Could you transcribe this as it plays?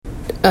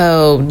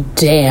Oh,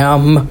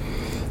 damn.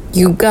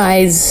 You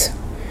guys,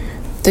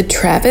 the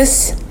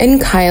Travis and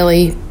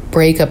Kylie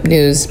breakup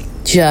news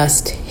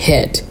just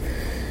hit.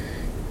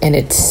 And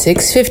it's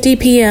 6:50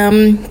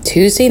 p.m.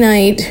 Tuesday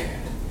night.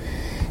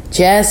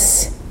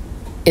 Jess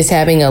is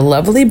having a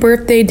lovely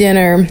birthday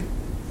dinner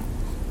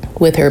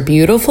with her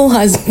beautiful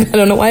husband. I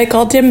don't know why I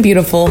called him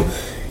beautiful.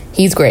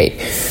 He's great.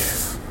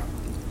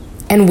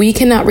 And we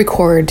cannot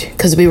record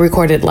because we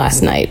recorded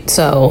last night.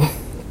 So,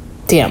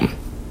 damn.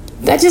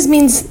 That just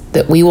means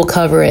that we will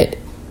cover it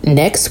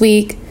next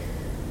week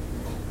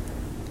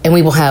and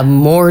we will have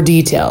more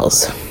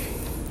details.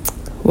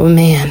 Well,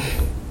 man.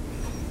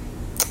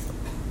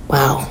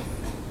 Wow.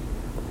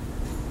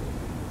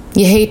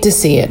 You hate to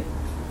see it.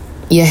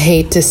 You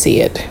hate to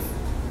see it.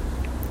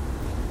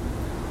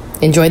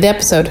 Enjoy the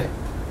episode.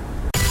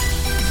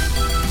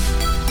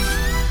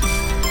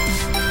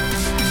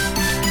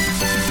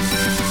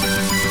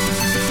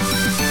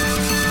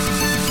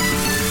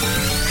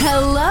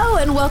 Hello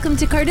and welcome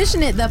to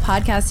Kardashian It, the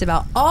podcast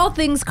about all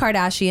things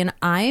Kardashian.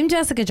 I'm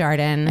Jessica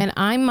Jardin. And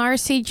I'm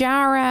Marcy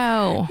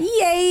Jarrow.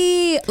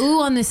 Yay!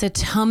 Ooh, on this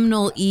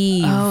autumnal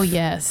eve. Oh,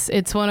 yes.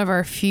 It's one of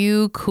our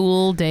few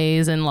cool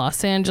days in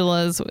Los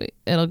Angeles.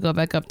 It'll go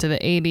back up to the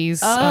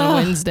 80s on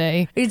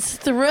Wednesday. It's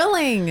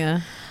thrilling.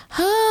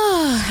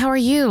 How are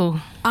you?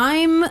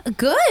 I'm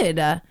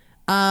good.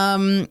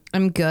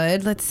 I'm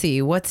good. Let's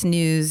see. What's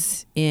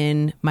news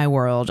in my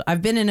world?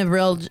 I've been in a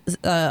real,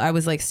 I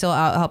was like still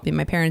out helping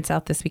my parents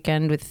out this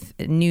weekend with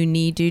new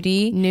knee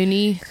duty. New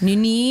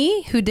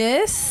knee, who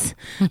dis?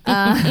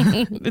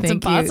 It's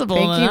impossible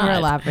Thank you not. for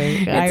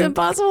laughing. It's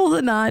impossible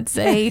to not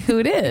say who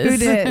it is. Who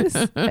dis?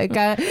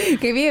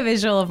 Gave me a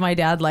visual of my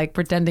dad like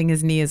pretending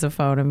his knee is a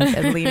phone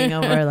and leaning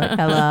over like,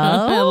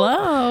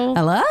 hello?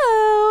 Hello.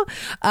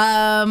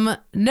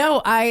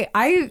 No,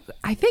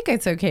 I think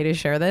it's okay to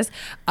share this.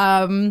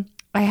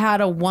 I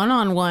had a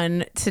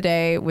one-on-one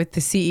today with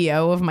the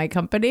CEO of my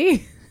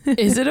company.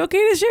 Is it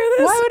okay to share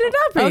this? Why would it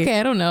not be? Okay,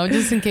 I don't know.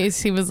 Just in case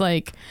he was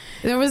like...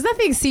 There was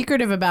nothing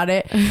secretive about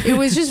it. It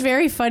was just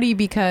very funny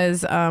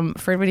because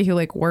for everybody who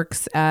like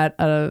works at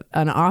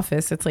an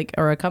office, it's like,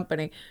 or a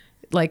company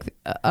like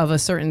of a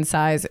certain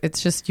size,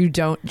 it's just you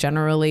don't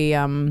generally...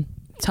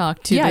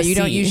 talk to you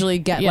don't usually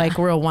get like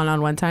real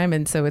one-on-one time,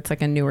 and so it's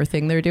like a newer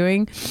thing they're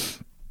doing.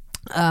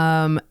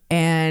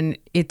 And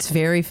it's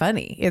very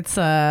funny. It's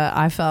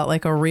I felt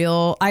like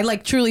I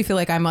like truly feel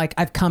like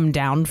I've come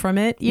down from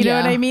it. You know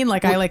what I mean?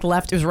 Like I like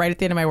left, it was right at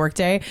the end of my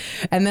workday,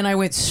 and then I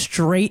went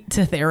straight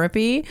to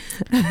therapy.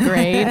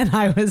 Great. And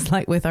I was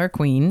like with our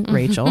queen,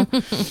 Rachel.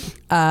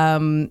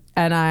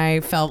 And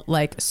I felt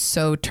like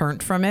so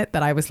turnt from it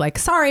that I was like,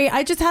 sorry,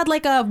 I just had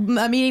like a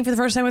meeting for the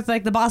first time with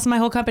like the boss of my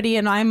whole company,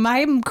 and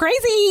I'm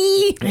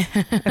crazy.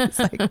 It's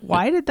like,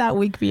 why did that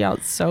week be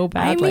out so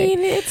badly? I mean,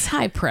 it's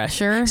high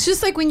pressure. It's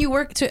just like when you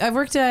I've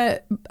worked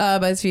at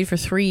BuzzFeed for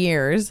 3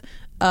 years,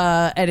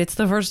 and it's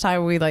the first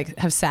time we like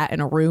have sat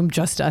in a room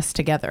just us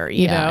together,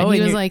 you know? And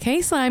he was like,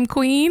 hey, slime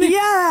queen.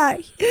 Yeah.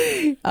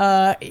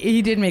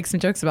 He did make some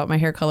jokes about my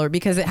hair color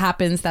because it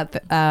happens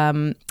that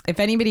if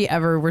anybody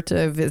ever were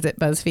to visit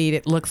BuzzFeed,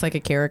 it looks like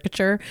a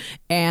caricature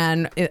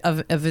and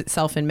of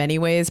itself in many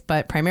ways,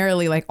 but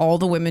primarily like all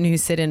the women who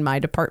sit in my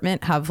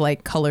department have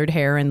like colored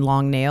hair and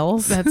long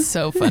nails. That's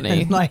so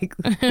funny. Like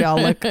they all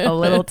look a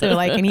little too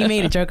like, and he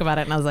made a joke about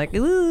it and I was like,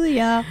 ooh,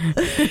 yeah,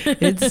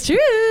 it's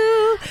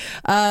true.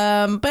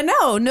 But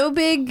no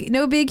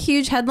big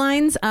huge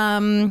headlines.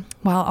 Well,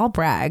 I'll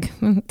brag.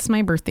 It's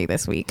my birthday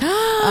this week.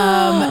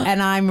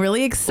 And I'm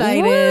really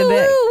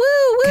excited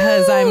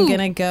because I'm going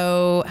to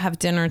go have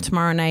dinner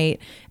tomorrow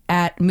night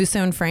at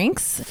Musso and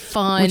Frank's.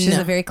 Fun. Which is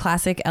a very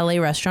classic LA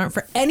restaurant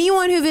for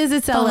anyone who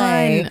visits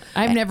LA.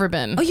 I've never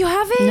been. Oh, you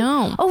haven't?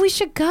 No. Oh, we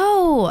should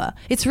go.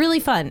 It's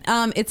really fun.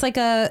 It's like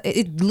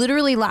it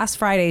literally last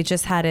Friday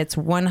just had its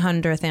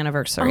 100th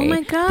anniversary. Oh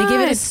my God. They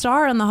gave it a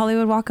star on the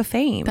Hollywood Walk of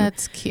Fame.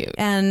 That's cute.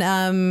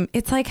 And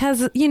it's like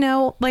has, you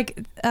know,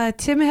 like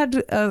Tim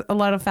had a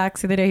lot of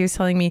facts the other day. He was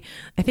telling me,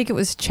 I think it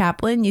was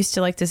Chaplin used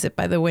to like to sit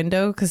by the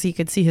window because he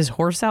could see his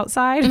horse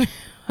outside.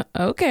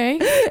 Okay.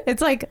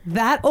 It's like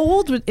that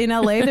old in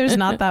LA. There's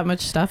not that much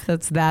stuff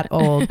that's that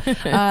old.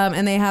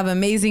 And they have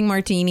amazing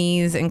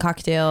martinis and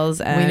cocktails.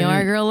 And we know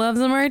our girl loves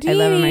a martini. I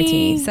love a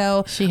martini.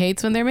 So she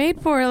hates when they're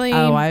made poorly.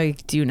 Oh, I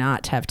do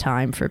not have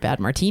time for bad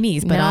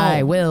martinis, but No.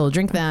 I will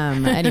drink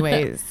them.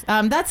 Anyways,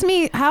 that's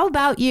me. How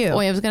about you?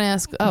 Wait, I was going to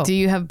ask, do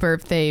you have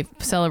birthday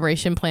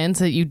celebration plans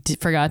that you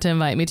forgot to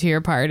invite me to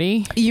your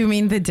party? You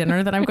mean the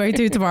dinner that I'm going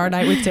to tomorrow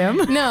night with Tim?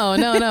 No.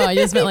 I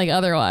just meant like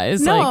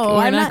otherwise. No, like, we're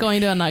I'm not not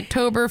going to an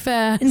Oktoberfest.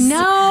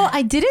 No,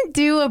 I didn't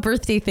do a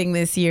birthday thing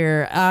this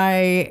year.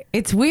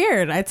 It's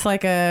weird. It's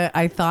like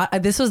I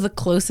thought this was the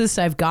closest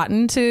I've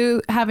gotten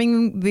to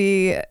having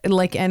the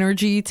like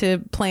energy to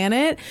plan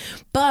it,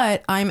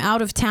 but I'm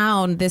out of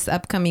town this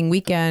upcoming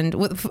weekend.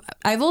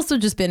 I've also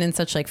just been in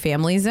such like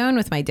family zone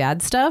with my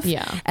dad's stuff.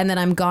 Yeah. And then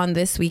I'm gone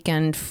this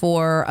weekend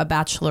for a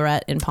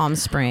bachelorette in Palm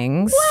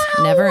Springs.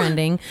 Wow. Never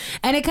ending.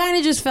 And it kind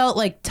of just felt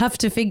like tough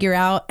to figure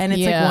out. And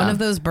it's like Yeah. one of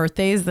those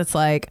birthdays that's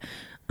like,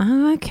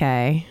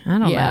 Okay. I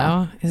don't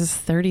know. Is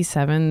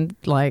 37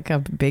 like a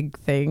big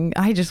thing?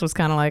 I just was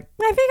kind of like,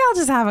 I think I'll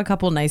just have a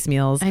couple nice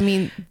meals. I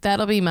mean,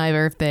 that'll be my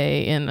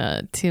birthday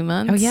in 2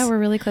 months. Oh yeah, we're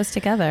really close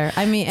together.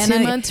 I mean, and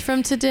 2 months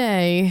from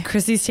today.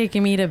 Chrissy's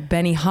taking me to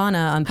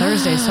Benihana on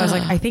Thursday. So I was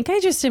like, I think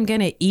I just am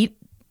going to eat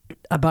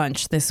a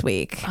bunch this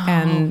week.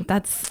 And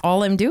that's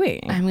all I'm doing.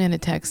 I'm going to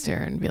text her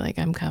and be like,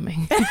 I'm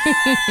coming.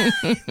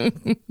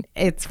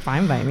 It's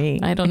fine by me.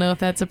 I don't know if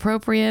that's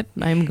appropriate.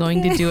 I'm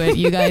going to do it.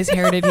 You guys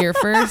heard it here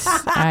first.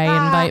 I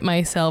invite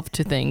myself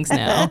to things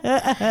now.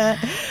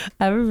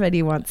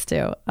 Everybody wants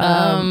to.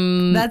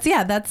 That's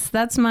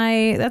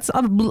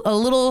a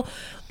little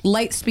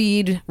light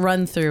speed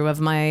run through of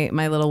my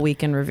little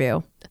weekend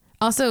review.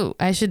 Also,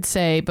 I should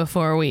say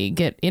before we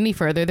get any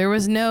further, there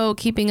was no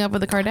Keeping Up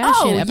with the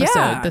Kardashian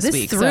episode this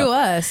week. Threw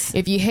us.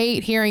 If you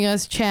hate hearing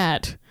us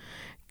chat,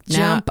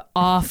 jump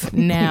off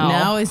now.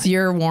 Now is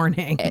your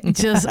warning.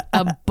 Just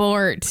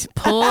abort.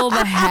 Pull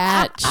the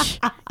hatch.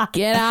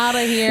 Get out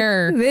of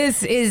here.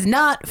 This is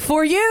not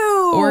for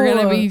you. We're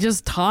going to be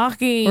just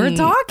talking. We're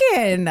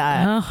talking.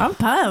 I'm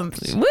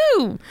pumped.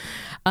 Woo.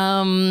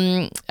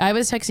 I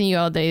was texting you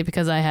all day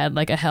because I had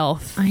like a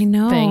health thing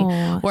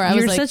where I was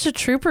You're like, such a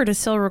trooper to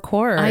still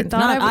record. I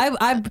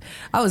thought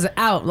I was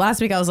out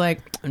last week. I was like,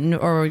 it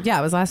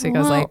was last week. I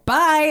was like,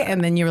 bye,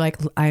 and then you were like,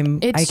 I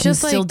can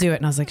still do it,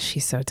 and I was like,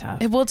 she's so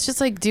tough. Well, it's just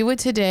like do it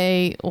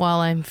today while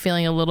I'm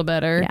feeling a little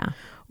better,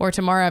 or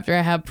tomorrow after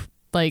I have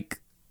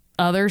like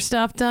other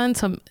stuff done.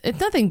 So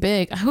it's nothing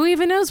big. Who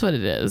even knows what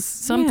it is?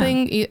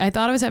 Something. I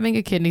thought I was having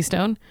a kidney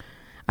stone.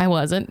 I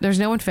wasn't. There's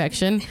no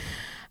infection.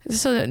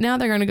 So that now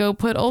they're going to go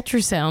put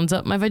ultrasounds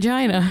up my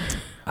vagina.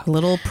 A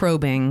little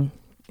probing.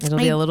 It'll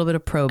be a little bit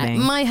of probing.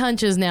 My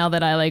hunch is now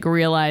that I like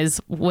realize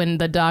when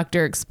the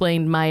doctor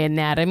explained my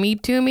anatomy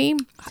to me.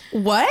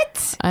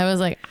 What? I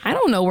was like, I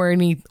don't know where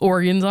any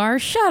organs are.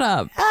 Shut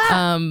up.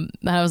 I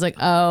was like,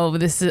 oh,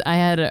 I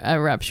had a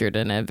ruptured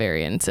an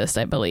ovarian cyst,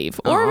 I believe.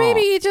 Or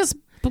maybe it just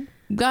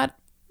got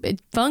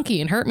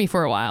funky and hurt me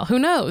for a while. Who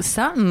knows?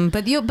 Something.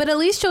 But at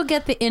least you'll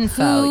get the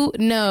info. Who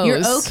knows?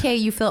 You're okay.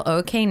 You feel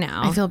okay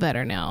now. I feel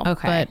better now.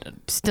 Okay. But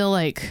still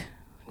like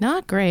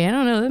not great. I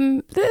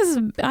don't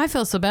know. I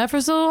feel so bad for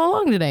so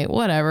long today.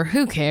 Whatever.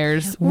 Who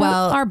cares?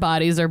 Well, our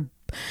bodies are.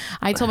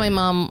 I told my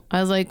mom,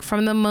 I was like,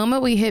 from the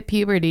moment we hit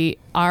puberty,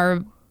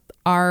 our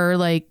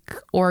like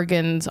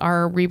organs,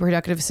 our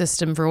reproductive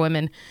system for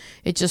women,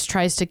 it just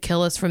tries to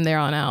kill us from there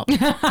on out.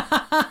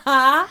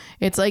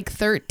 It's like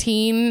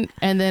 13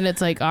 and then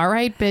it's like, all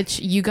right, bitch,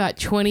 you got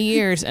 20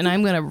 years and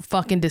I'm gonna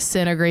fucking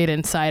disintegrate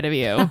inside of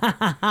you.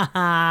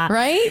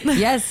 Right?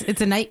 Yes, it's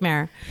a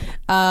nightmare.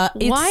 Why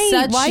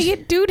you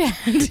do that?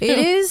 It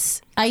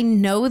is. I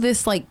know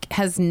this like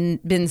has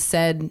been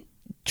said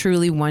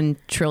truly 1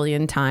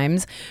 trillion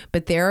times,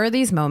 but there are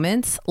these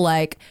moments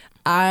like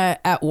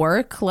at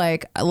work,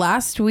 like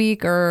last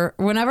week or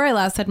whenever I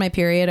last had my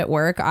period at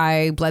work,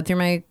 I bled through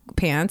my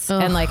pants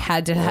and like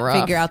had to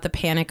figure out the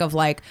panic of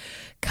like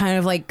kind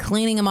of like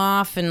cleaning them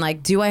off and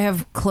like, do I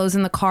have clothes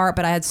in the car?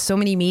 But I had so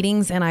many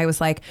meetings and I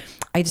was like,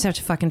 I just have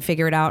to fucking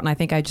figure it out. And I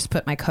think I just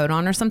put my coat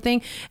on or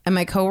something. And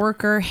my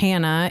coworker,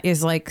 Hannah,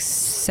 is like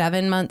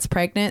 6 months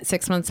pregnant.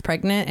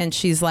 And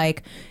she's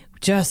like,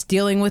 just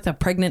dealing with a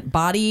pregnant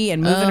body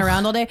and moving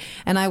around all day.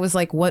 And I was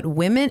like, what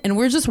women, and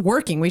we're just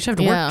working. We should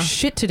have to work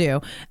shit to do.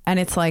 And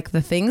it's like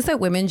the things that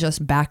women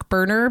just back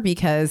burner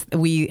because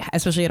we,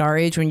 especially at our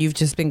age, when you've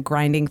just been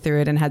grinding through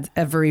it and had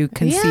every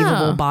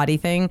conceivable body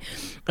thing.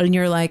 And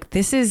you're like,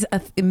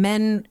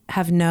 men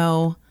have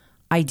no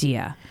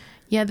idea.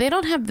 Yeah, they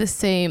don't have the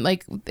same,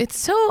 like, it's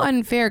so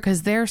unfair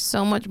because they're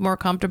so much more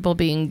comfortable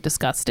being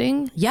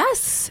disgusting.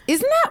 Yes.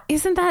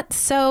 Isn't that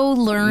so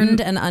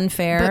learned and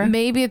unfair? But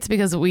maybe it's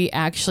because we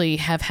actually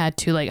have had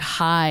to like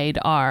hide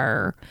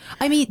our,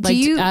 I mean,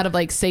 like out of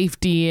like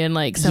safety and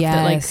like stuff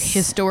that like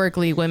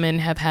historically women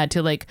have had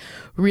to like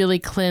really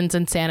cleanse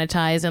and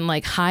sanitize and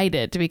like hide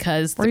it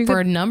because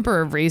for a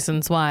number of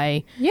reasons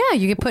why. Yeah,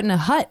 you get put in a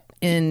hut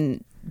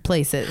in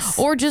places,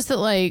 or just that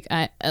like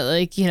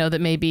that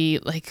maybe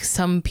like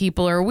some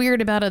people are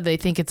weird about it. They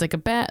think it's like a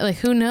bad, like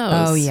who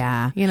knows? Oh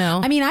yeah,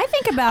 I mean, I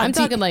think about I'm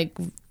talking like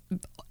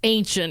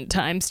ancient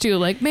times too,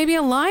 like maybe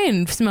a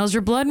lion smells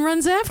your blood and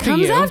runs after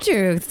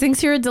you,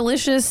 thinks you're a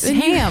delicious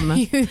ham.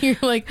 You're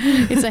like,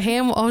 it's a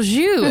ham au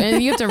jus,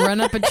 and you have to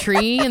run up a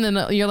tree, and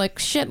then you're like,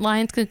 shit,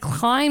 lions can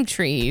climb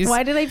trees.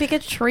 Why did I pick a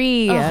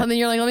tree? And then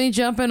you're like, let me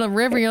jump in a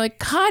river. You're like,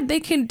 God, they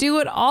can do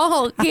it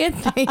all,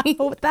 can't they?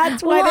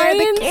 That's why they're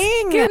the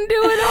king. Can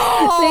do it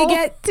all. They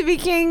get to be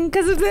king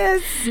because of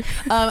this.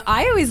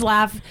 I always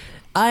laugh.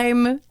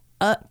 I'm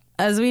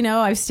as we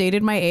know, I've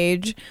stated my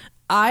age.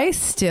 I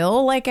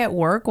still, like at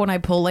work, when I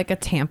pull like a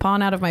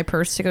tampon out of my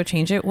purse to go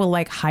change it, will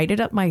like hide it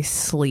up my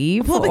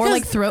sleeve or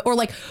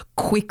like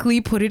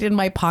quickly put it in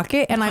my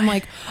pocket. And I'm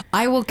like,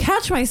 I will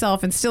catch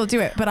myself and still do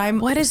it. But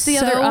what is the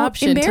other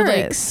option to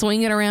like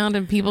swing it around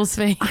in people's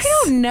face? I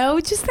don't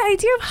know. Just the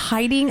idea of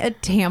hiding a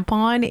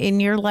tampon in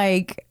your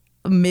like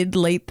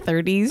mid-late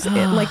 30s,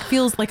 it like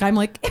feels like I'm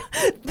like,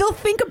 they'll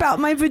think about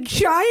my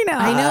vagina.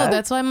 I know.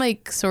 That's why I'm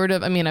like sort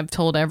of, I mean, I've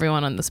told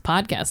everyone on this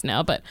podcast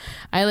now, but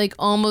I like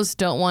almost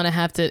don't want to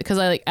have to, because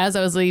I like, as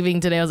I was leaving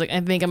today, I was like, I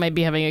think I might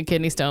be having a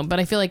kidney stone, but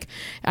I feel like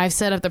I've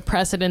set up the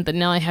precedent that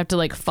now I have to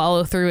like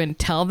follow through and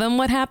tell them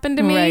what happened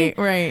to me.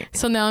 Right.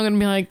 So now I'm going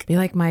to be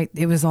like,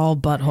 it was all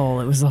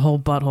butthole. It was the whole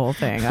butthole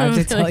thing. I have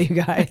to tell you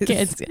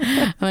guys.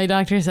 My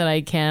doctor said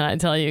I cannot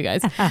tell you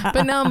guys.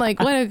 But now I'm like,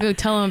 when I go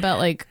tell them about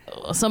like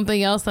something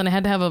else, then I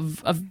had to have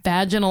a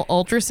vaginal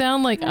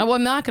ultrasound. Like, well,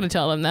 I'm not going to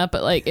tell them that,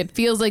 but like, it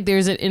feels like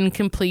there's an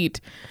incomplete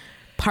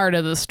part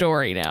of the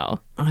story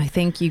now. I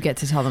think you get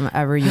to tell them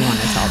whatever you want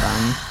to tell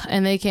them.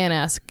 And they can't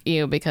ask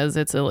you because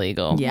it's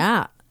illegal.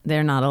 Yeah,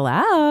 they're not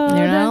allowed.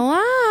 They're not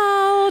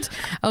allowed.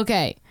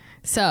 Okay,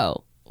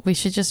 so we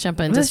should just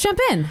jump in. Let's jump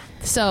in.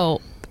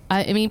 So,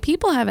 I mean,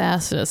 people have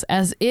asked us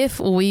as if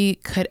we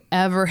could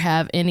ever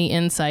have any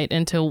insight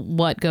into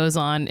what goes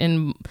on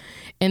in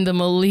the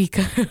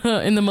Malika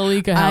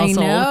household.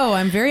 I know.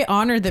 I'm very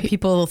honored that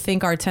people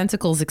think our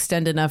tentacles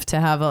extend enough to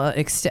have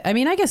I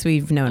mean, I guess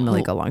we've known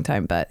Malika a long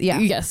time, but yeah.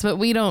 Yes, but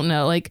we don't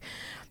know. Like,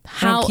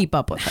 how keep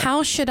up with her.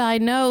 How should I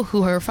know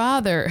who the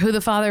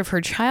father of her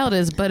child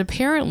is? But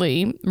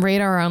apparently,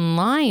 Radar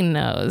Online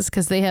knows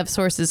because they have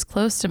sources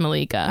close to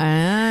Malika.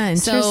 Ah,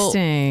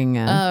 interesting.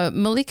 So,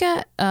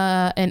 Malika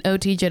and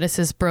OT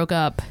Genesis broke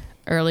up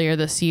earlier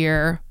this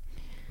year,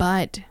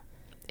 but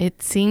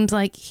it seems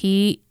like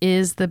he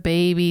is the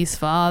baby's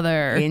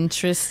father.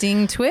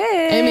 Interesting twist.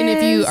 I mean,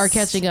 if you are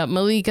catching up,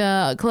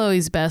 Malika,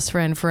 Chloe's best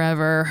friend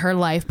forever, her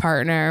life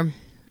partner,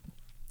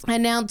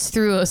 announced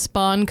through a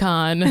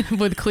SpawnCon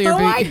with Clear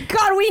Blue. Oh my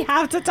God, we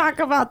have to talk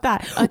about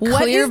that.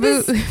 Clear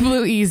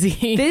Blue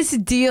Easy. This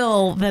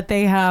deal that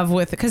they have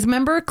with, because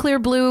remember Clear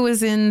Blue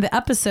was in the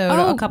episode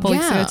a couple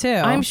weeks ago too.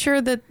 I'm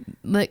sure that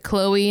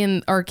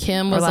Chloe or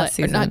Kim was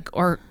like,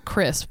 or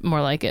Chris,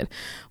 more like it,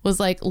 was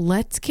like,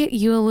 let's get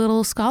you a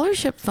little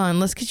scholarship fund.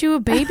 Let's get you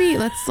a baby.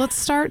 let's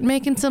start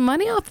making some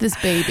money off this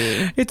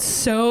baby. It's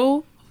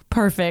so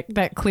perfect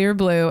that Clear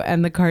Blue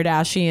and the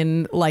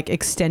Kardashian like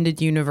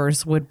extended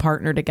universe would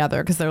partner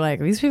together because they're like,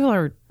 these people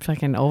are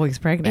fucking always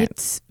pregnant.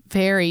 It's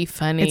very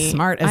funny. It's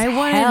smart as hell. I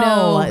want to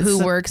know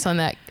who works on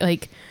that.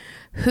 Like,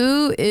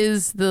 who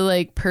is the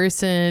like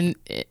person,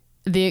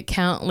 the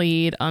account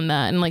lead on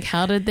that, and like,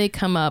 how did they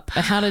come up?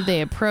 How did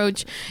they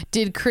approach?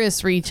 Did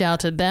Chris reach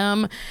out to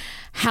them?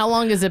 How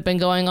long has it been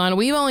going on?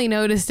 We've only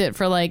noticed it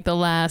for like the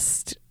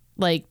last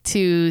like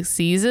 2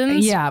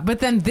 seasons. Yeah, but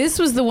then this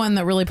was the one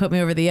that really put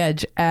me over the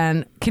edge.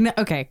 And can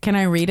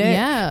I read it?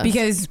 Yeah.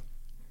 Because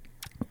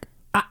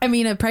I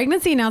mean, a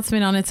pregnancy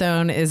announcement on its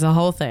own is a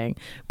whole thing,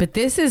 but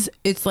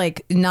it's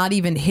like not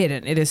even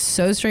hidden. It is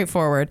so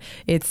straightforward.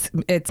 It's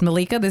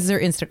Malika. This is her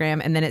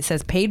Instagram. And then it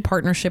says paid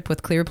partnership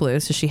with Clear Blue.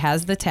 So she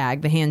has the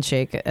tag, the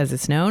handshake as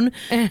it's known.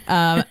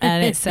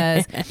 And it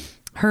says,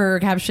 her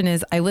caption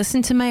is, I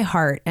listened to my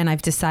heart and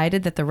I've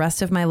decided that the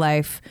rest of my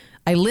life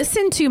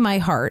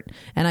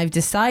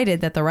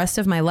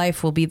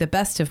will be the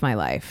best of my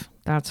life.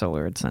 That's a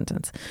weird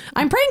sentence.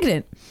 I'm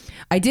pregnant.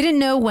 I didn't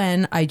know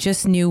when, I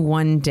just knew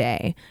one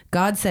day.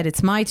 God said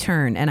it's my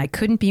turn, and I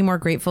couldn't be more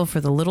grateful for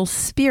the little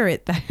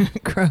spirit that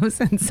grows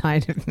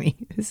inside of me.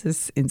 This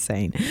is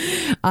insane.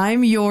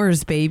 I'm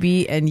yours,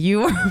 baby, and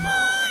you are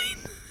mine.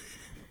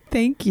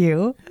 Thank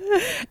you.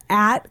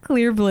 At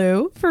Clear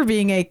Blue for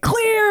being a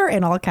clear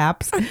in all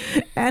caps.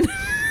 And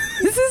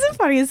this is the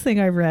funniest thing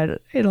I've read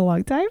in a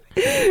long time.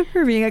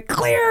 For being a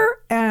clear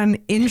and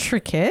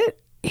intricate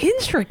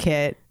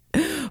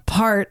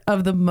part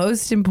of the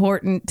most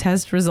important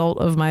test result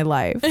of my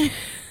life.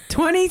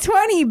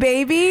 2020,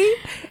 baby.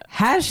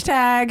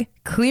 Hashtag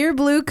Clear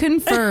Blue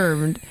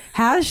confirmed.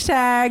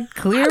 Hashtag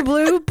Clear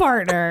Blue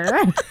partner.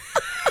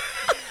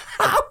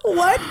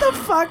 What the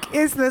fuck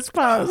is this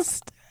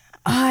post?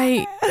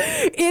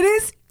 It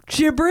is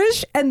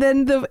gibberish, and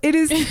then it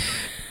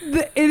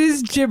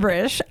is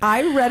gibberish.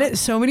 I read it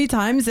so many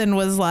times and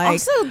was like...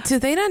 Also, do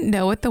they not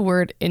know what the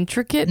word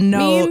intricate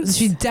means?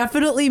 She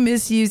definitely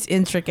misused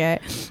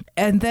intricate.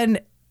 And then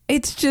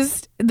it's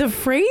just, the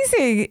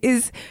phrasing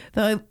is,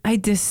 I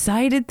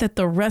decided that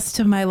the rest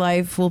of my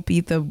life will be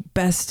the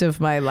best of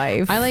my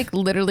life. I like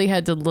literally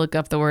had to look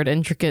up the word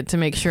intricate to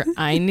make sure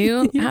I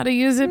knew how to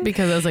use it,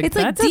 because I was like, it's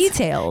like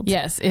detailed.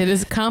 Yes, it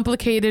is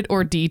complicated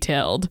or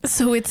detailed.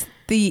 So it's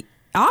the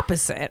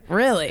opposite,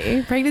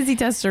 really. Pregnancy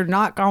tests are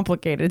not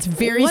complicated. It's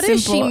very simple. What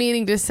is she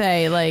meaning to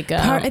say? Like,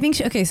 I think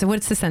so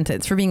what's the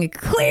sentence? For being a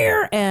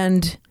clear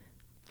and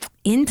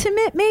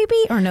intimate,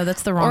 maybe? Or no,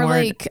 that's the wrong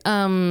word.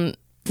 Or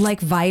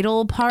like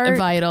vital part.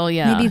 Vital,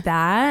 yeah. Maybe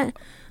that.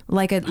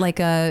 Like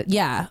a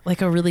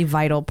really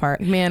vital part.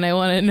 Man, I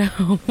want to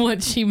know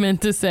what she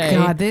meant to say.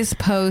 God, this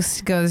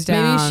post goes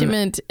down. Maybe she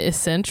meant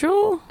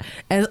essential.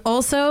 And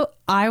also,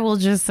 I will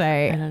just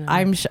say,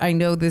 I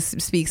know this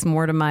speaks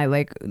more to my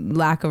like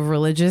lack of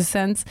religious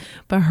sense,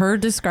 but her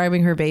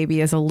describing her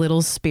baby as a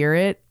little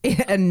spirit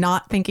and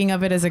not thinking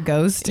of it as a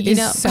ghost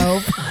is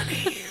so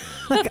funny.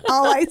 Like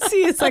all I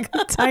see is like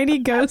a tiny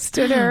ghost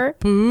in her.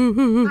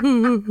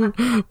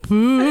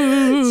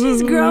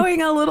 She's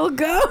growing a little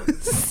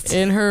ghost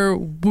in her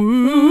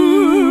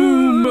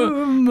womb.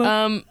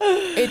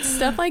 It's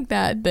stuff like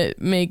that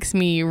makes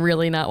me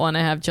really not want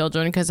to have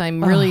children, because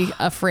I'm really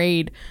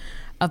afraid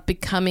of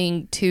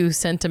becoming too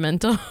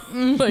sentimental.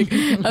 Like,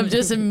 of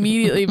just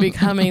immediately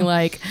becoming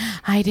like,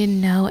 I didn't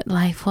know what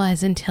life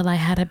was until I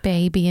had a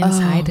baby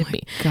inside of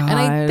me. God. And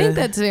I think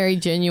that's very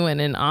genuine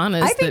and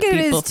honest. I think that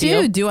it people is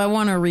feel. too. Do I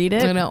want to read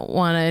it? I don't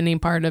want any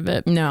part of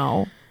it.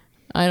 No.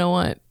 I don't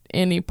want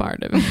any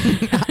part of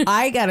it.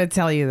 I gotta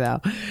tell you though,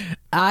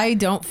 I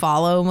don't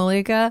follow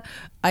Malika,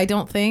 I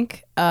don't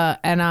think,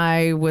 and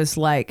I was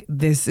like,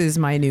 this is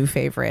my new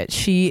favorite.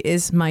 She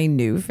is my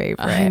new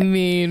favorite. I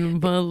mean,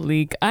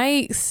 Malik.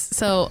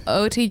 So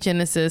OT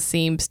Genesis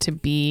seems to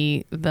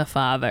be the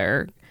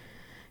father,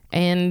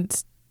 and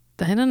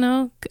I don't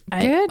know.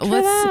 Good for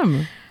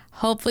them.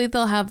 Hopefully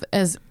they'll have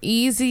as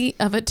easy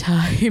of a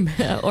time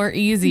or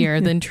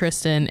easier than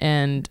Tristan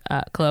and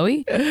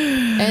Chloe.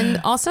 And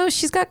also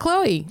she's got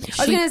Chloe.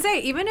 I was going to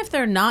say, even if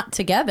they're not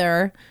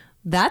together,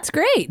 that's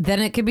great. Then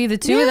it could be the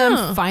two of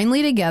them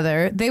finally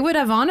together. They would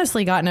have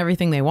honestly gotten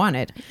everything they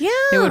wanted. Yeah.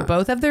 They would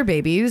both have their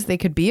babies. They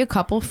could be a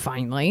couple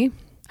finally.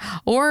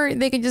 Or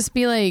they could just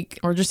be like,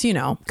 or just,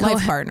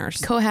 life partners.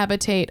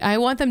 Cohabitate. I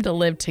want them to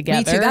live together.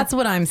 Me too. That's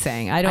what I'm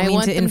saying. I don't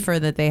mean to infer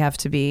that they have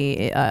to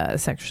be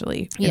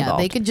sexually involved. Yeah,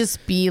 they could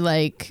just be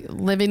like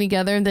living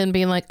together and then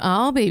being like,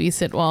 I'll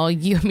babysit while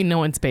you, I mean, no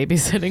one's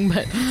babysitting,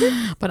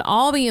 but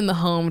I'll be in the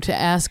home to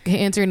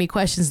answer any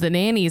questions the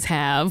nannies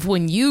have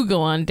when you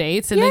go on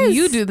dates, and then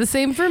you do the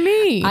same for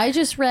me. I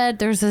just read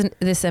there's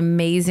this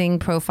amazing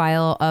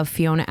profile of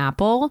Fiona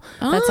Apple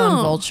that's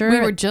on Vulture. We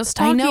were just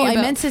talking about.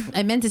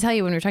 I meant to tell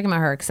you when we were talking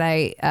about her, because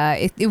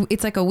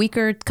it's like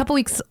a couple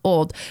weeks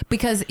old,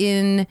 because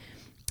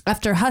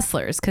after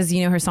Hustlers, because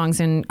her songs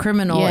in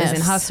Criminal is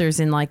in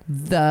Hustlers, in like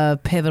the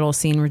pivotal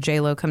scene where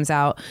J-Lo comes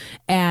out,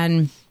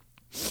 and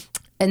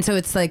so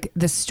it's like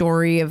the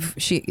story of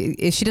she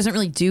doesn't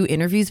really do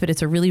interviews, but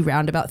it's a really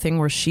roundabout thing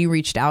where she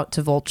reached out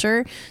to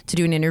Vulture to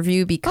do an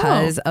interview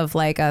because of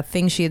like a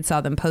thing she had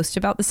saw them post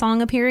about the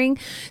song appearing.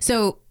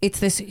 So it's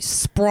this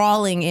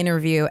sprawling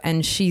interview,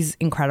 and she's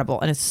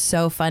incredible, and it's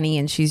so funny,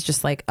 and she's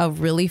just like a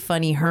really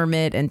funny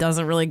hermit and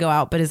doesn't really go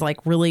out, but is like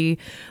really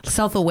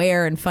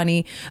self-aware and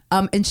funny.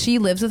 And she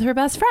lives with her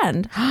best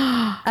friend.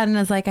 And I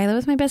was like, I live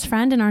with my best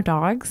friend and our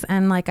dogs,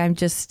 and like I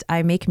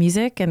make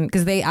music, and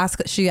because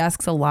she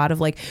asks a lot of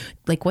like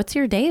what's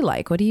your day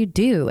like? What do you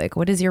do? Like,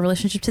 what is your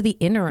relationship to the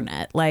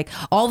internet? Like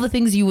all the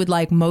things you would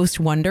like most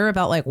wonder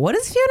about, like what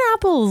is Fiona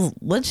Apple?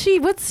 What's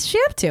she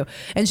up to?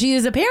 And she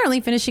is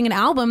apparently finishing an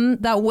album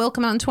that will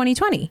come out in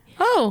 2020.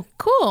 Oh,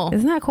 cool.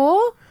 Isn't that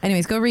cool?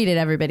 Anyways, go read it,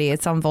 everybody.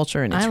 It's on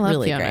Vulture, and it's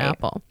really Fiona great.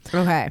 Apple.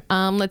 Okay.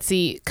 Let's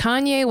see.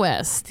 Kanye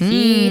West.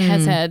 He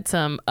has had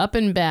some up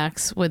and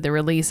backs with the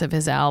release of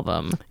his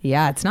album.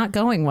 Yeah, it's not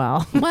going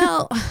well.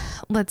 Well,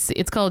 let's see.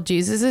 It's called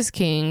Jesus is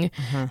King,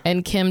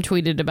 and Kim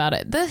tweeted about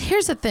it.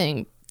 Here's the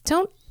thing.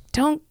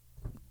 Don't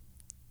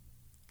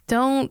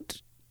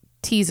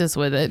tease us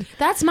with it.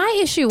 That's my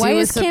issue. Why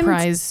is Kim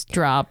surprise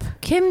drop?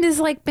 Kim has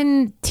like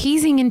been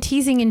teasing and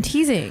teasing and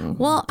teasing.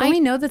 Well, do we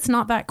know that's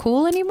not that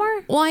cool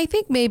anymore? Well, I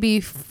think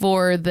maybe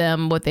for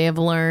them, what they have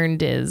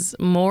learned is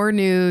more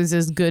news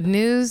is good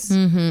news,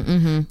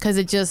 because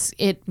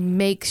it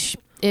makes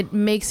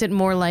it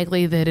more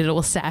likely that it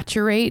will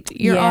saturate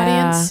your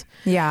audience.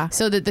 Yeah.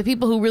 So that the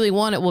people who really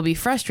want it will be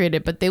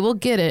frustrated, but they will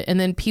get it.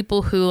 And then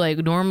people who like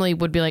normally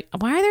would be like,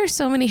 why are there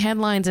so many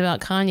headlines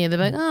about Kanye? They're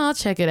like, oh, I'll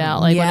check it out.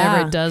 Like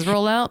whenever it does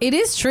roll out. It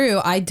is true.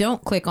 I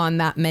don't click on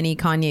that many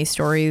Kanye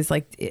stories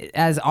like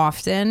as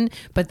often,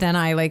 but then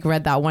I like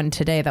read that one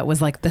today that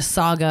was like the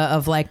saga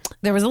of like,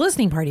 there was a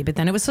listening party, but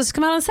then it was supposed to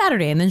come out on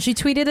Saturday, and then she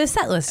tweeted a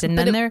set list, and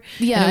then and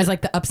it was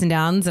like the ups and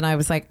downs, and I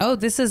was like, oh,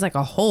 this is like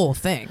a whole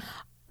thing.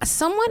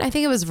 Someone, I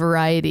think it was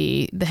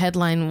Variety, the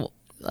headline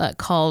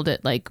called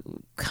it like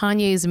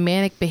Kanye's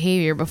manic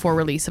behavior before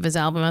release of his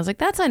album. I was like,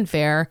 that's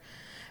unfair,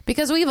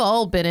 because we've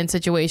all been in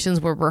situations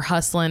where we're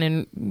hustling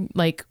and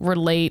like we're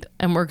late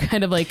and we're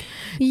kind of like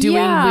doing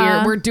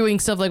weird. We're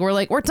doing stuff like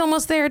it's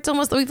almost there. It's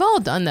almost. We've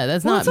all done that.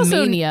 That's not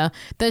mania.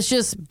 That's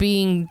just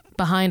being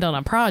behind on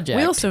a project.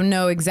 We also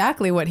know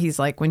exactly what he's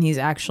like when he's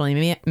actually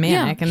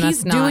manic, and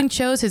he's that's doing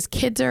shows. His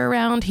kids are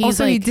around. He's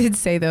also, like, he did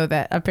say though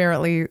that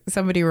apparently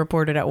somebody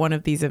reported at one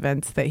of these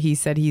events that he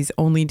said he's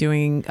only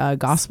doing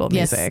gospel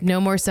music. Yes,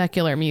 no more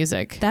secular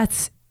music.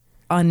 That's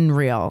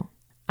unreal.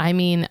 I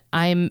mean,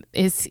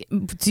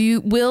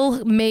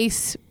 will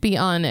Mace be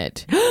on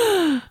it?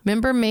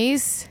 Remember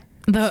Mace?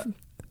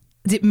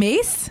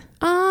 Mace?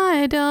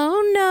 I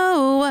don't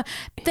know.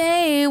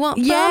 They want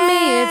from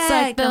me. It's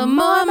like the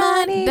more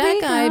money. That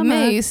guy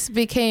Mace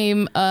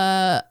became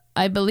I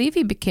believe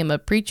he became a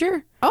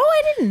preacher. Oh,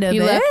 I didn't know he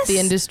this. He left the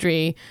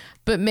industry.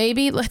 But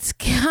maybe let's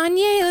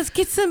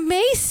get some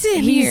Mace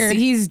in here.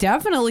 He's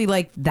definitely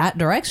like that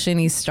direction.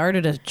 He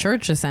started a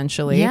church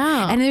essentially.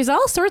 Yeah. And there's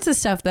all sorts of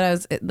stuff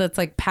that's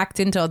like packed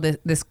into all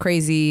this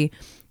crazy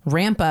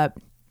ramp up.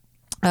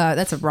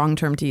 That's a wrong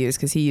term to use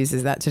because he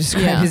uses that to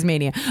describe his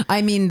mania.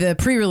 I mean, the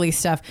pre-release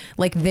stuff,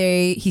 like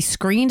he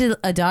screened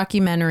a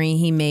documentary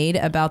he made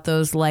about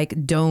those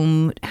like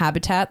dome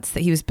habitats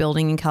that he was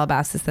building in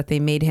Calabasas that they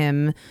made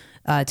him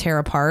tear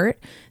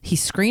apart. He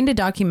screened a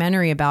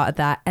documentary about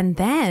that, and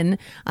then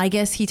I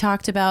guess he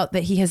talked about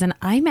that he has an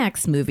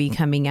IMAX movie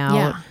coming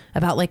out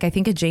about like I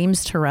think a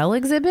James Turrell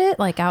exhibit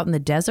like out in the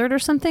desert or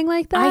something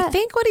like that. I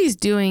think what he's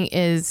doing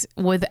is,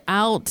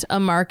 without a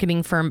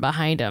marketing firm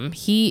behind him,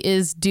 he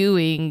is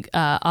doing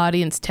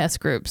audience test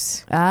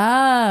groups.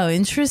 Oh,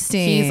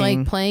 interesting. He's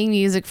like playing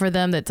music for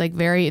them that's like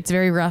it's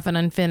very rough and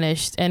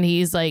unfinished, and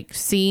he's like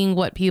seeing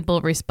what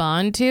people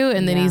respond to,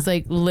 and then he's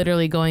like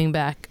literally going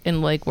back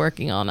and like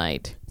working all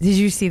night. Did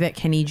you see that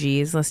Kenny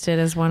G is listed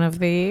as one of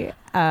the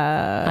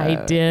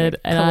I did,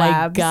 and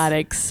I got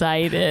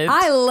excited.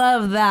 I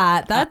love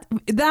that.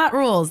 That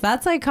rules.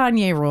 That's like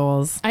Kanye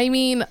rules. I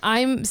mean,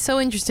 I'm so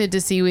interested to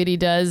see what he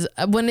does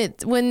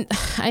when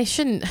I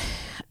shouldn't.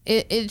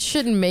 It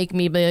shouldn't make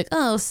me be like,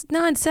 oh,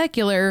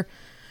 non-secular.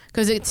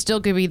 Because it still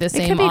could be the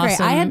same. It could be awesome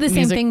great. I had the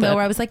same thing though,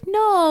 where I was like,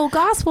 "No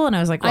gospel," and I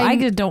was like, well, "I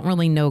don't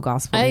really know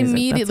gospel." I music,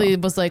 immediately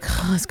was like,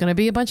 "Oh, it's gonna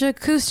be a bunch of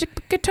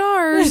acoustic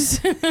guitars,"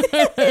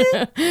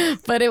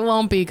 but it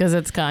won't be because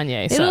it's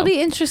Kanye. It'll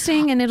be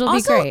interesting and it'll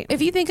also, be great.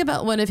 If you think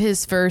about one of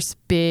his first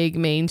big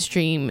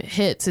mainstream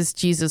hits is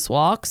 "Jesus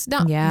Walks,"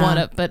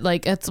 but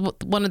like it's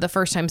one of the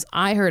first times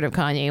I heard of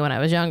Kanye when I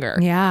was younger.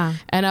 Yeah,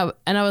 and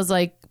I was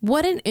like,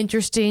 what an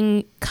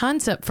interesting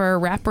concept for a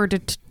rapper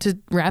to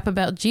rap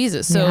about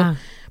Jesus. So. Yeah.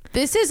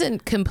 This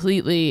isn't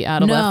completely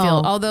out of left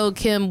field, although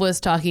Kim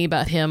was talking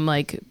about him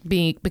like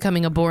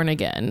becoming a born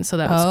again. So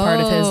that was part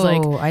of his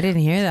like. I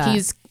didn't hear that.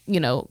 He's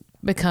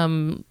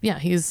become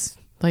he's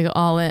like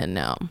all in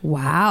now.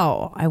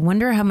 Wow, I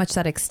wonder how much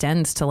that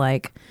extends to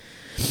like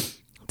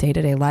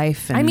day-to-day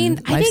life. And I mean,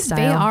 lifestyle. I think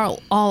they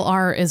all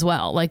are as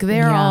well. Like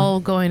they're all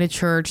going to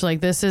church.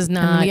 Like this is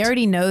not. And we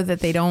already know that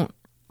they don't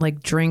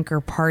like drink or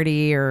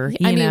party or.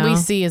 I mean, we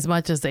see as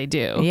much as they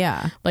do.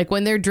 Yeah, like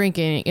when they're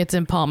drinking, it's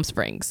in Palm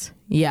Springs.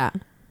 Yeah.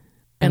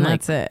 And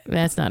that's it.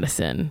 That's not a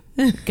sin.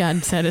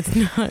 God said it's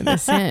not a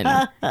sin.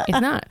 It's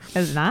not.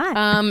 It's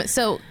not.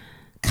 So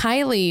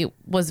Kylie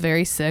was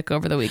very sick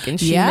over the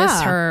weekend. She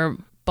missed her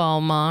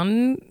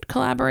Balmain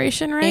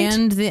collaboration, right?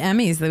 And the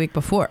Emmys the week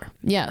before.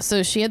 Yeah.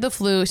 So she had the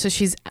flu. So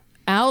she's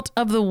out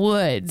of the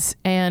woods,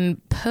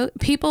 and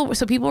people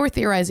were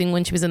theorizing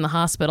when she was in the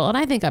hospital, and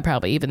I think I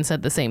probably even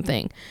said the same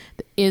thing.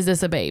 Is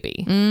this a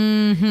baby?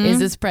 Mm-hmm. Is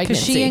this pregnancy?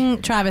 Because she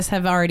and Travis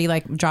have already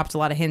like dropped a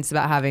lot of hints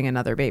about having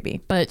another baby.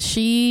 But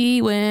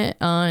she went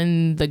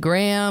on the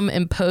gram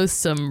and posted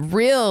some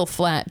real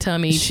flat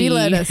tummy. She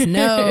let us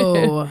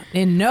know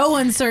in no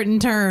uncertain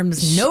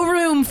terms, no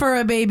room for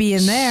a baby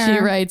in there.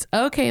 She writes,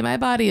 "Okay, my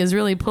body is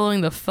really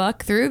pulling the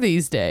fuck through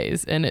these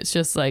days," and it's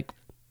just like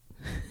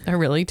a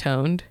really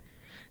toned.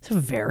 It's a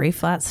very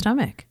flat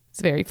stomach. It's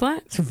very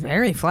flat. It's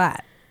very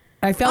flat.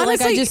 I felt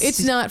honestly, like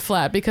it's not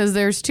flat because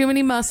there's too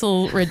many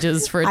muscle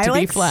ridges for it to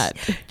be flat.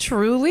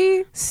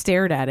 Truly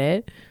stared at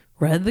it,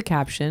 read the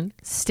caption,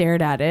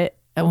 stared at it,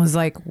 and was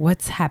like,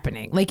 "What's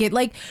happening?"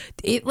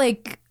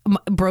 It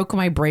broke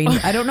my brain.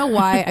 I don't know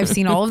why. I've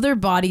seen all of their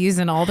bodies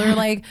and all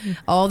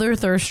their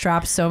thirst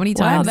traps so many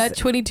times. Wow, that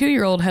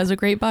 22-year-old has a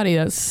great body.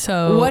 That's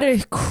so what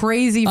a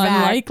crazy fact.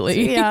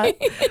 Unlikely. Yeah,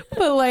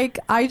 but like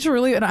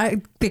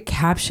the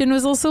caption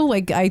was also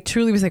like I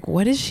truly was like,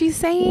 what is she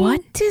saying?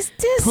 What is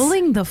this?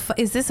 Pulling the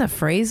is this a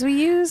phrase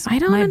we use? I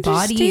don't understand.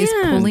 My body is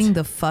pulling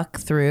the fuck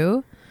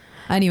through.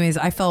 Anyways,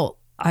 I felt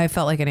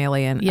like an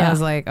alien. Yeah. I was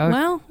like, oh,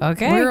 well,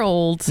 okay. We're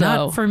old, so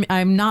not for me.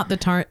 I'm not the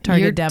target demo.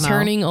 You're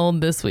turning old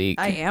this week.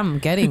 I am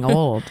getting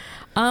old.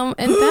 And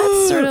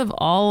that's sort of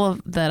all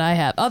that I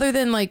have, other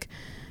than like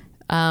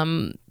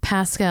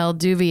Pascal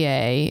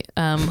Duvier,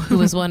 who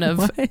was one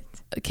of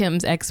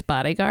Kim's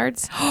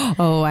ex-bodyguards.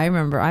 Oh, I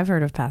remember. I've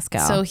heard of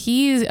Pascal. So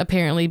he's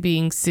apparently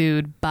being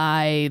sued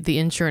by the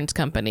insurance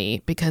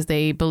company because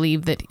they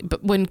believe that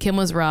when Kim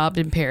was robbed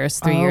in Paris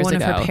 3 years ago,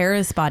 one of her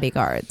Paris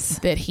bodyguards,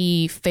 that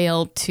he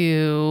failed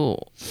to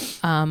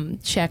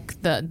check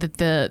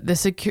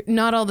the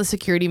not all the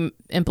security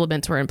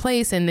implements were in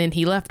place, and then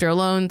he left her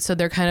alone. So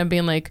they're kind of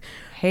being like,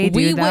 "Hey,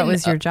 dude, that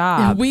was your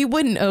job. We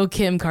wouldn't owe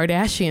Kim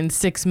Kardashian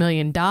 $6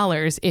 million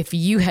if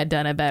you had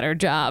done a better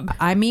job."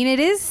 I mean, it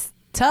is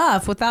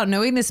tough without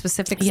knowing the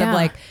specifics of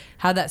like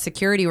how that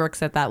security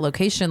works at that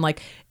location.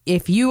 Like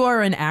if you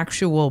are an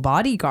actual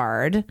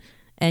bodyguard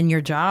and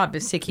your job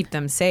is to keep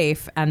them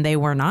safe and they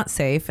were not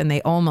safe and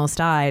they almost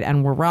died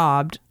and were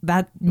robbed,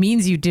 that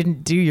means you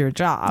didn't do your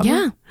job.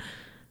 Yeah.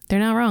 They're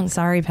not wrong.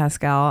 Sorry,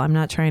 Pascal. I'm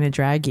not trying to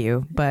drag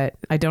you, but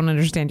I don't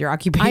understand your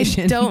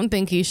occupation. I don't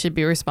think he should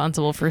be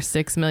responsible for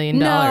 $6 million,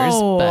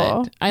 no.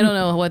 But I don't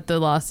know what the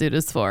lawsuit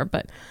is for,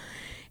 but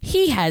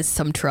he has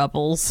some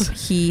troubles.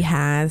 Okay.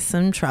 Well,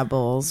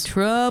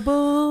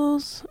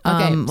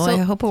 I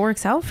hope it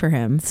works out for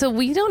him. So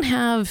we don't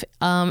have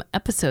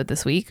episode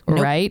this week, nope.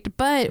 right?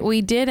 But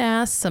we did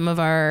ask some of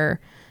our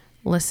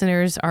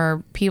listeners,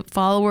 our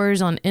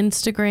followers on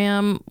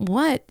Instagram,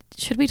 what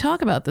should we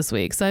talk about this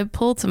week? So I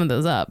pulled some of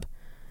those up.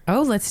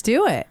 Oh, let's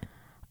do it.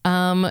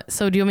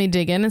 So do you want me to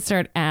dig in and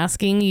start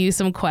asking you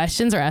some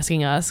questions or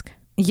asking us?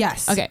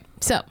 Yes. Okay.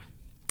 So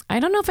I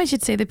don't know if I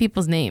should say the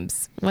people's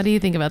names. What do you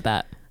think about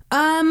that?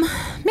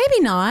 Maybe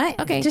not.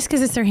 Okay. Just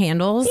because it's their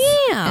handles.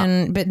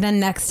 Yeah. But then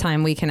next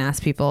time we can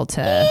ask people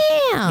to.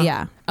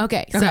 Yeah.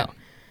 Okay. So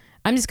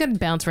I'm just going to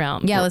bounce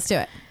around. Yeah, let's do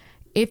it.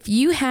 If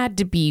you had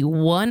to be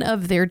one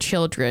of their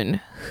children,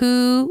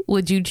 who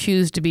would you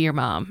choose to be your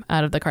mom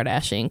out of the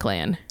Kardashian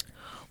clan?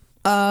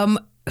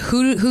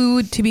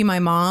 Who to be my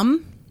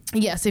mom?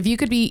 Yes, if you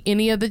could be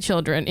any of the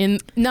children, in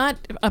not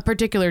a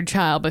particular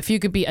child, but if you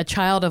could be a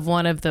child of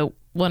one of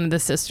the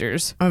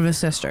sisters, Of the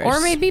sisters.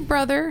 or maybe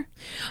brother.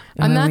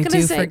 I'm not we going to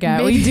do say.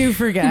 forget. We do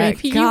forget.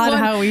 Maybe you God, would-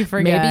 how we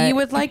forget. Maybe you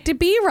would like to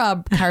be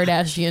Rob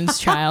Kardashian's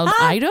child.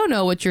 I don't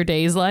know what your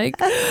day's like.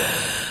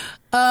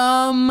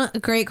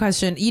 Great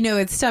question. You know,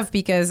 it's tough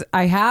because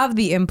I have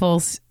the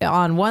impulse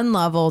on one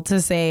level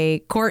to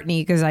say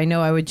Courtney because I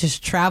know I would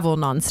just travel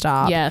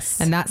nonstop. Yes.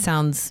 And that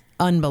sounds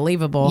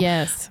unbelievable.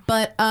 Yes.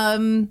 But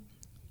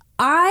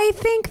I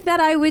think that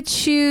I would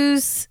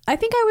choose,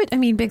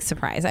 big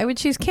surprise. I would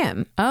choose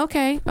Kim.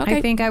 Okay.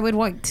 I think I would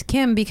want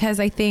Kim because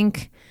I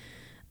think,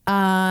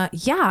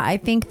 I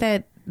think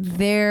that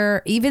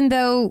they're, even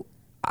though,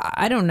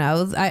 I don't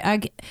know,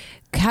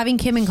 having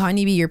Kim and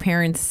Kanye be your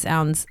parents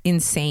sounds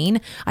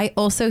insane. I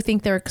also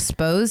think they're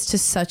exposed to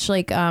such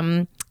like,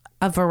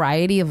 a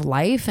variety of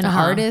life and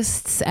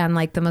artists and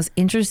like the most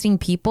interesting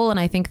people. And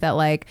I think that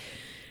like,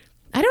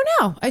 I don't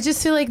know. I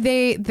just feel like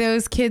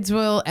those kids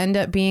will end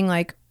up being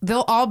like,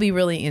 they'll all be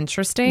really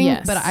interesting.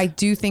 Yes. But I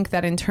do think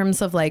that in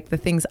terms of like the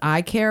things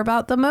I care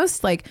about the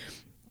most, like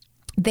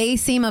they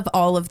seem of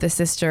all of the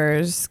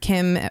sisters,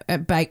 Kim,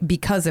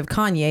 because of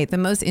Kanye, the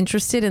most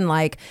interested in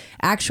like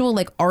actual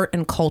like art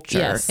and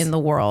culture in the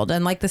world.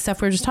 And like the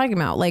stuff we were just talking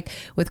about, like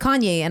with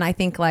Kanye. And I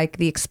think like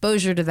the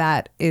exposure to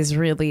that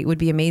would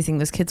be amazing.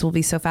 Those kids will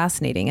be so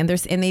fascinating. And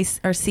they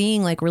are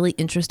seeing like really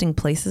interesting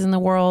places in the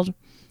world.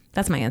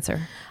 That's my answer.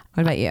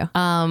 What about you?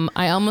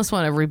 I almost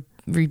want to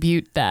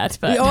rebuke that,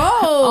 but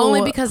Oh!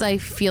 only because I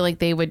feel like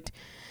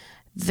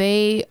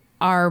they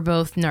are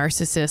both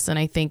narcissists, and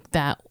I think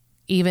that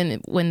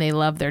even when they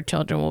love their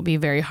children will be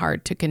very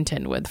hard to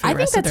contend with for the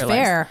rest of their lives.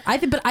 fair.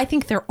 But I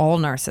think they're all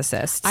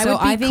narcissists. I So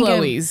would be think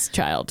Chloe's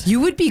child.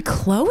 You would be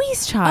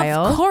Chloe's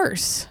child? Of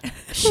course.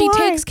 She Why?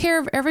 takes care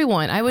of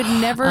everyone. I would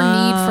never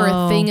need for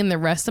a thing in the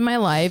rest of my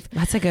life.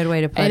 That's a good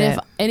way to put And it. if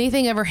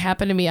anything ever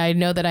happened to me, I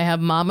know that I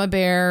have Mama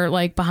Bear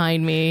like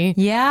behind me.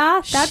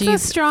 Yeah, that's a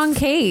She's strong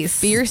case.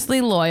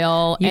 Fiercely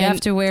loyal. You and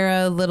have to wear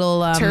a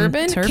little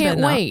turban.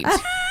 Can't though. wait.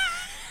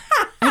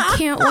 I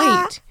can't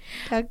wait.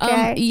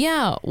 Okay.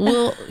 Yeah.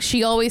 Will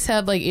she always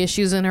have like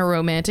issues in her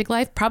romantic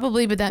life?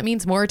 Probably, but that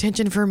means more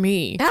attention for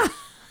me.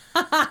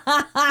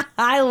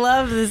 I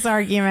love this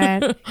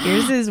argument.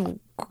 Yours is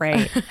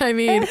great. I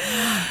mean,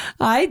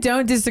 I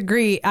don't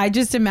disagree. I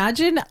just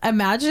imagine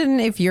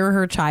if you're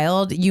her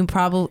child, you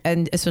probably,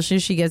 and especially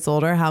as she gets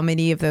older, how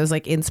many of those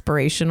like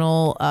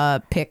inspirational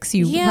pics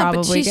you probably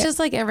but she's get. just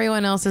like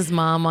everyone else's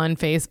mom on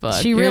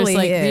Facebook. She You're really just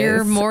like, is.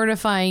 You're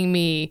mortifying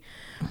me.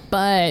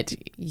 But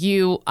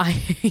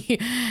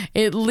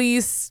at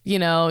least,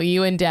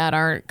 you and dad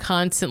aren't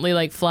constantly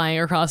like flying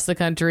across the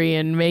country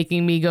and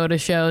making me go to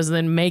shows and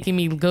then making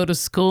me go to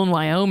school in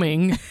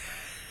Wyoming.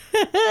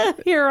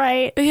 You're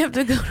right. They have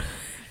to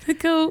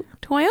go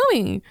to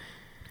Wyoming.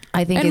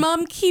 I think And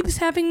mom keeps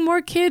having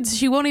more kids.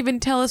 She won't even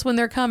tell us when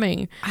they're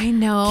coming. I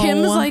know.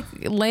 Kim's like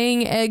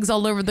laying eggs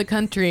all over the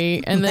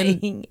country and then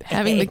Laying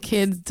having the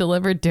kids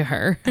delivered to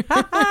her.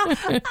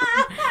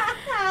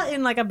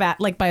 in like a bat,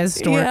 like by a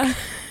stork. Yeah.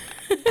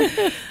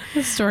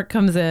 The stork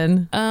comes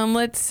in.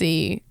 Let's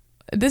see.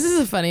 This is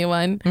a funny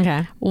one.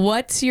 Okay.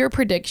 What's your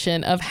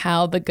prediction of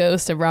how the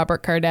ghost of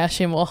Robert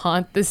Kardashian will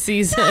haunt this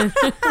season?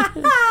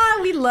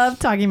 We love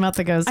talking about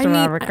the ghost of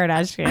Robert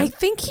Kardashian. I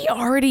think he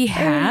already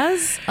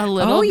has a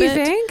little Oh, bit. you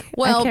think? I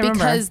Well, can't remember.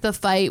 because the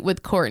fight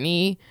with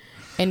Kourtney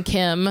and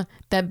Kim,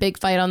 that big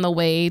fight on the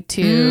way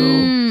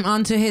to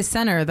onto his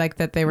center, like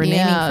that they were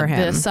naming for him.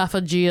 the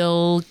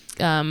esophageal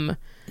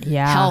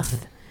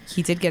health.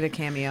 He did get a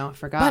cameo. I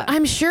forgot. But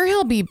I'm sure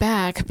he'll be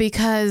back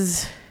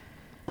because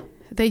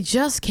they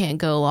just can't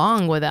go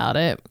long without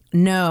it.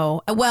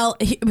 No. Well,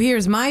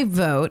 here's my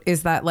vote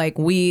is that like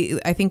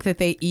I think that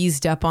they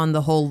eased up on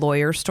the whole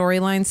lawyer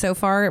storyline so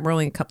far. We're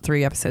only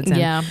 3 episodes in.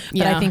 Yeah, But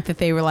yeah. I think that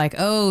they were like,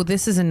 oh,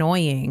 this is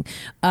annoying.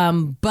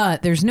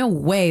 But there's no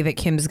way that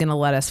Kim's going to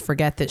let us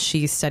forget that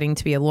she's studying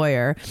to be a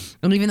lawyer.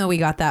 And even though we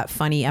got that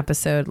funny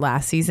episode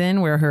last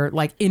season where her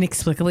like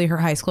inexplicably her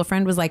high school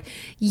friend was like,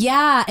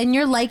 yeah, and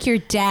you're like your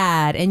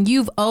dad and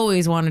you've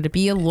always wanted to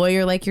be a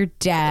lawyer like your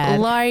dad.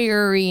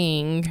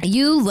 Lying.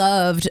 You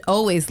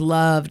always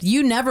loved.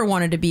 You never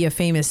wanted to be a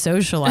famous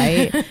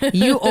socialite.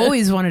 You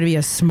always wanted to be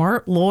a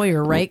smart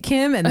lawyer, right,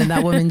 Kim? And then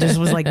that woman just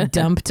was like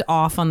dumped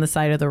off on the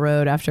side of the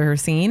road after her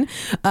scene.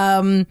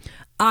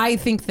 I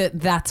think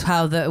that's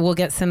how we'll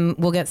get some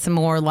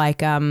more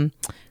like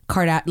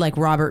like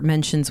Robert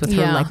mentions with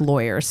her like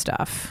lawyer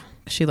stuff.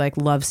 She like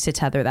loves to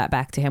tether that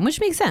back to him, which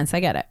makes sense. I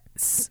get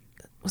it.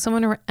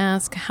 someone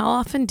asked, how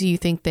often do you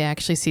think they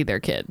actually see their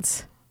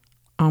kids?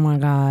 Oh my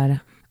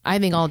God. I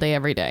think all day,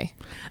 every day.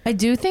 I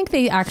do think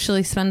they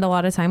actually spend a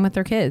lot of time with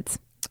their kids.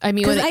 I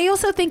mean, because I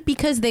also think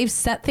because they've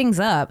set things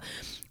up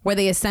where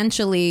they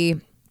essentially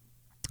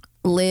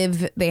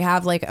they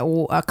have like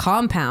a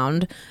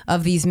compound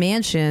of these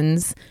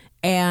mansions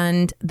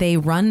and they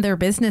run their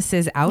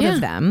businesses out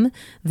of them.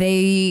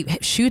 They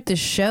shoot the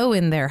show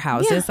in their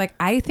houses. Yeah. Like,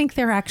 I think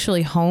they're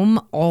actually home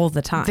all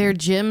the time. Their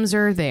gyms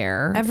are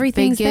there.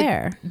 Everything's they get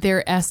there.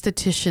 Their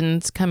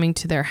estheticians coming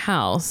to their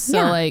house.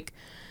 So like,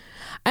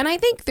 and I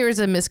think there's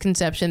a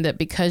misconception that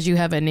because you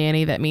have a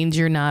nanny, that means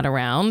you're not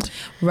around.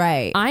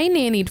 Right. I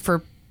nannied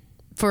for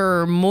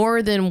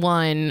more than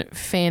one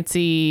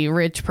fancy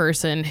rich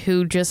person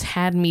who just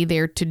had me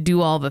there to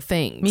do all the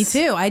things. Me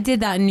too. I did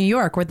that in New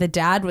York where the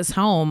dad was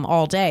home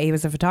all day. He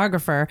was a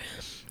photographer.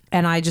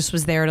 And I just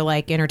was there to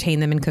like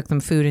entertain them and cook them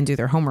food and do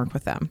their homework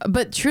with them.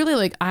 But truly,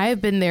 like, I've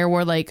been there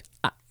where like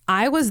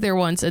I was there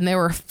once and there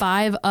were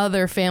 5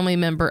 other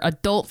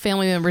adult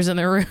family members in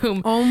the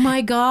room. Oh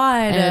my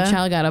God. And a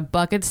child got a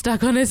bucket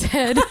stuck on his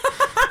head.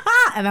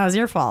 And that was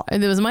your fault.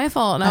 And it was my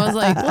fault. And I was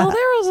like, well, there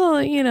was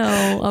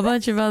a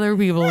bunch of other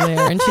people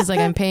there. And she's like,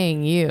 I'm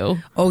paying you.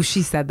 Oh,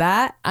 she said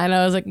that? And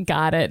I was like,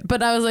 got it.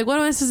 But I was like, what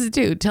am I supposed to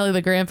do? Tell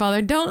the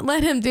grandfather, don't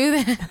let him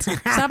do that.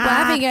 Stop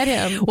laughing at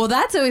him. Well,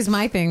 that's always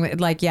my thing.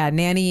 Like, yeah,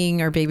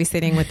 nannying or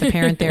babysitting with the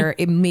parent there,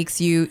 it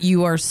makes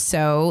you are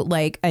so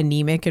like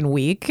anemic and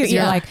weak.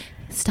 You're like,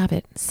 stop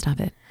it.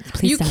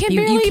 Please stop. Can't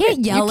you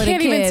can't yell you at a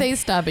can't kid. even say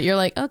stop it. You're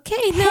like, okay,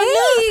 no,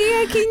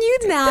 Hey, can you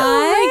not?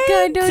 Oh my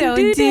God,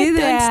 don't do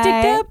that. Don't stick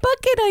that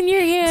bucket on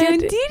your head.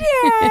 Don't do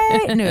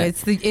that. No,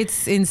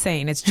 it's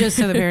insane. It's just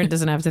so the parent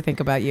doesn't have to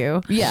think about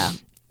you. Yeah.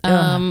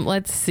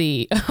 Let's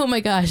see. Oh my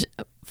gosh.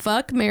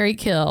 Fuck, marry,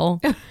 kill.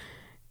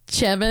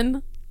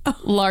 Chevin,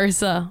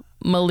 Larsa,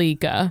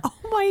 Malika. Oh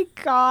my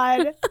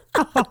God.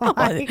 Oh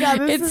my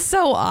God. It's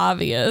so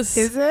obvious.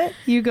 Is it?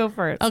 You go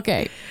first.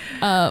 Okay.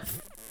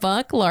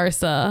 Fuck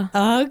Larsa.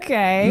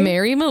 Okay.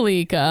 Marry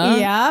Malika.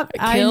 Yep.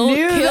 Kill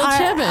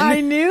Chevin.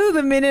 I knew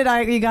the minute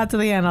you got to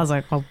the end, I was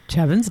like, well,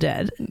 Chevin's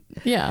dead.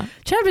 Yeah.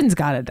 Chevin's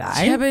gotta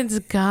die. Chevin's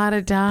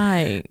gotta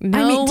die.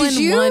 No one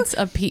wants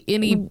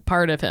any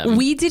part of him.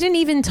 We didn't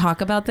even talk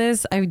about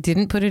this. I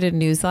didn't put it in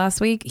news last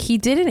week. He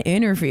did an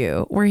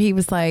interview where he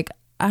was like,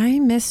 I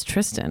miss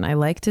Tristan. I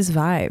liked his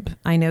vibe.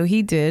 I know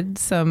he did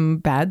some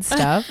bad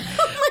stuff,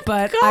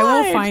 but I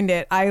will find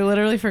it. I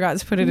literally forgot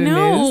to put it in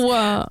news.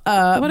 What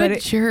a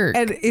jerk.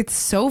 And it's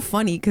so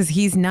funny because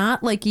he's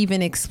not like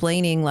even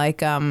explaining at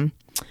the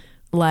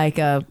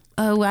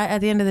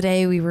end of the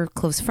day, we were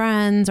close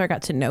friends or I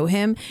got to know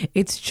him.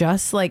 It's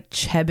just like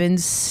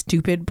Chevin's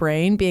stupid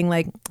brain being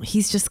like,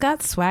 he's just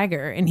got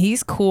swagger and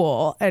he's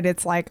cool. And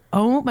it's like,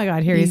 oh my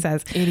God, here he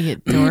says,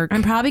 idiot dork.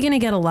 I'm probably going to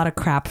get a lot of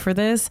crap for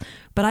this,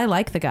 but I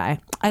like the guy.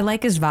 I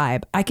like his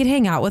vibe. I could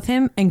hang out with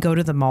him and go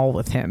to the mall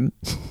with him.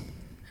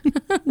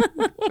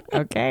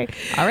 Okay.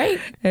 All right.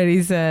 And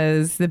he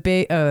says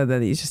that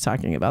he's just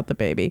talking about the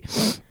baby.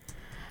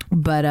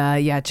 But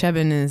yeah,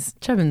 Chevin,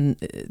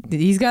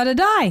 he's got to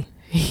die.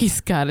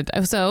 He's got it.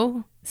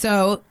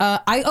 So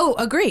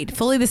agreed.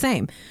 Fully the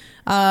same.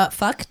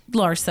 Fuck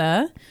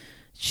Larsa.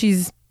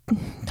 She's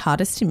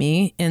hottest to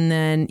me. And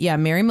then, yeah,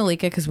 marry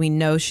Malika because we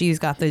know she's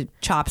got the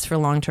chops for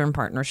long-term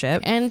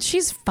partnership. And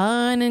she's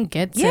fun and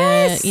gets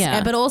Yes. it.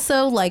 Yeah. But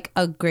also like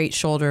a great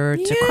shoulder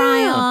to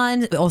cry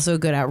on. Also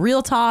good at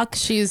real talk.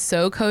 She's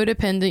so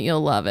codependent. You'll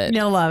love it.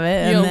 You'll love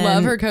it. You'll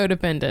love her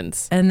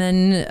codependence. And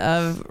then,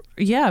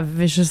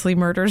 viciously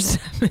murders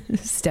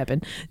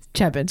Chevin.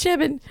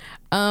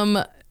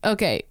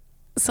 Okay.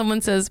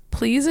 Someone says,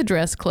 please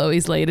address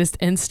Chloe's latest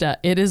Insta.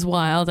 It is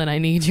wild and I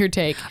need your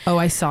take. Oh,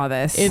 I saw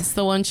this. It's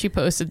the one she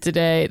posted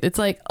today. It's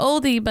like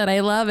oldie, but I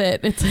love it.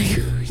 It's like,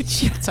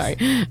 she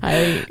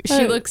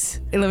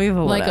looks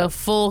like a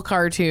full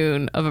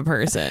cartoon of a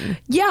person.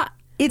 Yeah.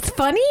 It's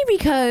funny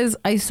because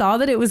I saw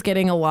that it was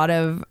getting a lot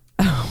of,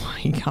 oh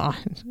my God,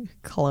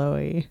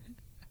 Chloe.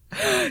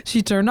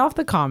 She turned off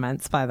the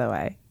comments, by the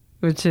way,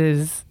 which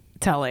is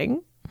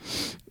telling.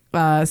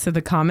 So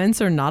the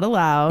comments are not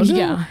allowed.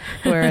 Yeah.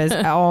 Whereas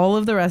all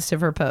of the rest of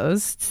her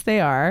posts,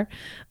 they are.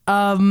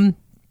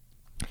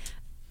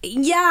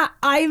 Yeah,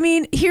 I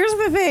mean, here's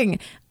the thing.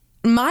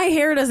 My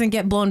hair doesn't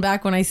get blown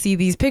back when I see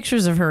these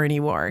pictures of her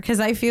anymore because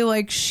I feel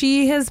like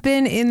she has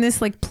been in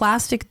this like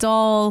plastic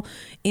doll,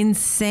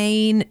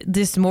 insane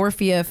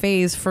dysmorphia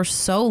phase for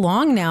so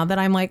long now that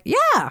I'm like,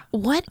 yeah.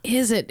 What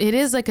is it? It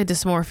is like a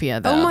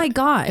dysmorphia, though. Oh my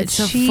God. It's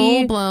a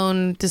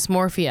full-blown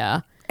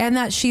dysmorphia. And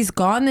that she's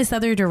gone this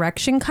other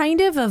direction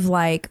kind of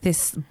like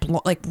this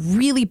like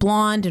really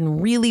blonde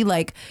and really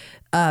like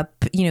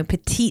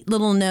petite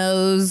little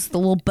nose, the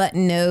little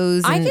button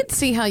nose. I could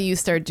see how you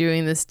start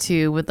doing this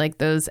too with like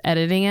those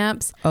editing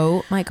apps.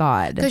 Oh my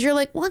God. Because you're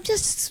like, well, I'm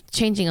just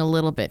changing a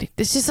little bit.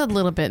 It's just a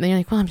little bit. And then you're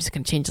like, well, I'm just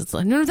going to change this.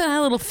 None of that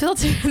little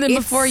filter. And then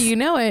before you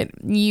know it,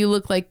 you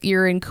look like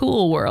you're in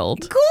Cool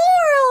World. Cool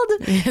World.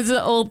 It's an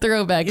old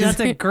throwback. That's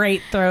a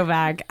great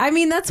throwback. I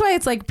mean, that's why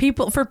it's like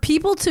people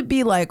to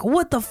be like,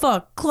 what the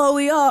fuck,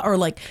 Chloe? Or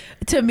like,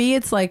 to me,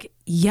 it's like,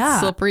 yeah.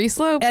 Slippery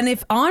slope. And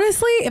if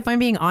I'm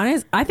being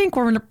honest, I think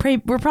we're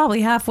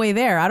probably halfway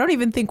there. I don't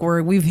even think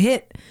we've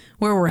hit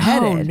where we're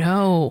headed. Oh,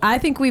 no. I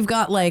think we've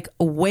got like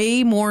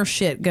way more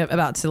shit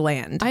about to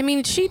land. I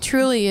mean, she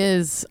truly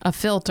is a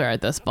filter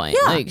at this point.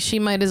 Yeah. Like, she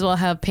might as well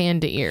have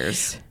panda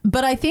ears.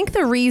 But I think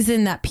the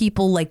reason that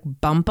people like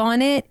bump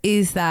on it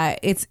is that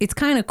it's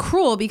kind of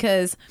cruel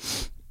because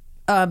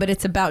but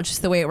it's about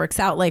just the way it works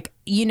out. Like,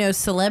 you know,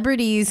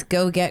 celebrities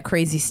go get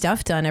crazy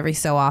stuff done every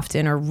so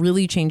often or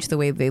really change the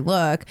way they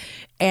look.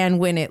 And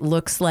when it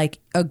looks like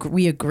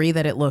we agree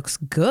that it looks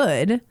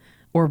good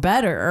or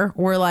better,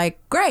 we're like,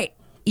 great.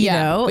 You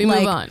know, we like,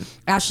 move on.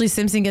 Ashley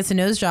Simpson gets a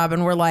nose job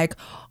and we're like,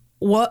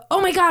 what?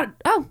 Oh my God.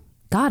 Oh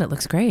God, it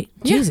looks great.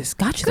 Yeah. Jesus,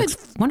 God, she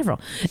looks wonderful.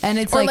 And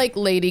it's Or like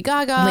Lady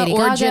Gaga or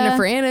Gaga.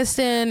 Jennifer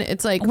Aniston.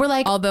 It's like, We're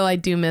like- although I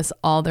do miss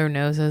all their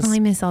noses. I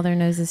miss all their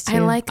noses too. I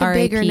like a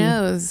bigger R.I.P.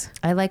 nose.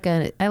 I like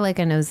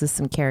a nose with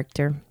some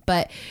character.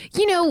 But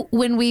you know,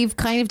 when we've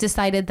kind of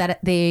decided that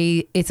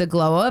it's a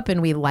glow up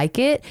and we like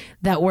it,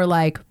 that we're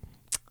like,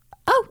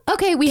 oh,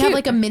 okay, we have Cute.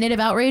 like a minute of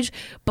outrage.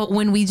 But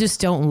when we just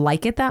don't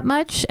like it that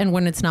much, and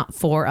when it's not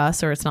for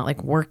us or it's not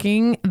like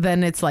working,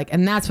 then it's like,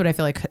 and that's what I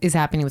feel like is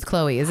happening with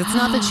Chloe. Is it's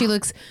not that she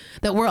looks,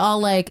 that we're all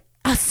like,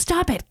 oh,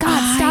 stop it,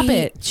 God, stop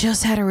it.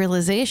 Just had a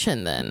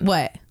realization then.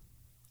 What?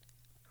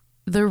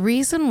 The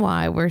reason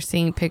why we're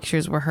seeing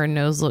pictures where her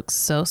nose looks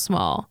so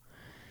small,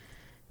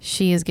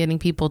 she is getting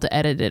people to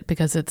edit it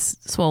because it's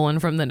swollen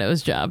from the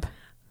nose job.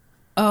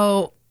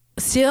 Oh,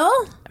 still?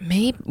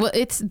 Maybe. Well,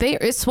 it's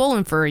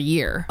swollen for a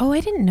year. Oh,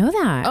 I didn't know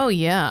that. Oh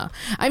yeah.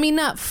 I mean,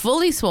 not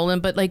fully swollen,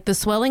 but like the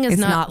swelling is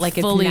It's not not like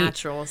fully, it's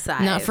natural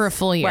size. Not for a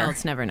full year. Well,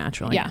 it's never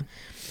natural. Yeah.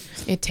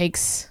 It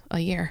takes a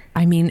year.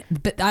 I mean,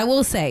 but I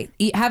will say,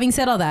 having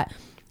said all that,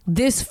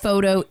 this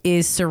photo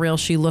is surreal.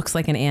 She looks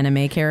like an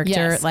anime character.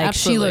 Yes, like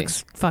absolutely. she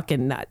looks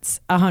fucking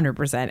nuts,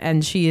 100%.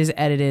 And she is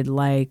edited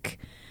like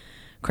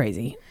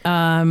crazy.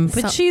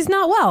 But she's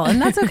not well,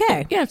 and that's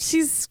okay. Yeah,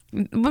 I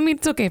mean,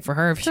 it's okay for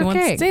her if she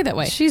wants to stay that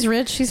way. She's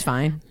rich. She's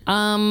fine.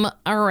 All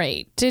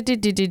right.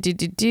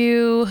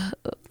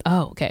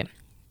 Oh, okay.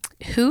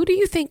 Who do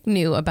you think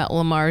knew about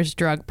Lamar's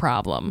drug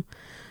problem?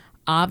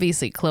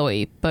 Obviously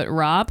Chloe, but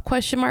Rob ?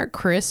 Chris ?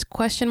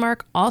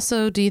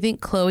 Also, do you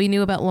think Chloe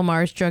knew about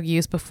Lamar's drug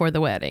use before the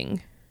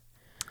wedding?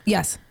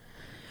 Yes.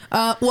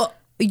 To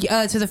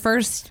the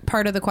first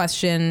part of the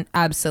question,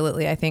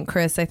 absolutely. I think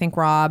Chris. I think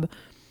Rob.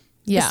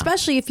 Yeah.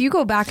 Especially if you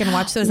go back and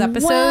watch those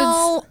episodes.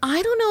 Well, I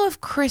don't know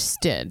if Chris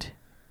did.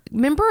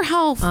 Remember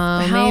how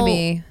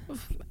maybe.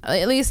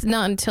 At least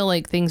not until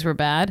like things were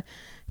bad.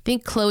 I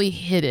think Chloe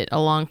hid it a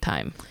long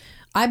time.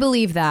 I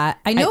believe that.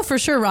 I know for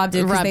sure Rob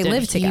did because they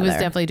lived together. He was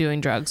definitely doing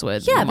drugs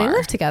with Yeah, Lamar. they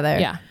lived together.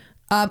 Yeah.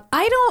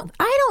 I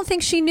don't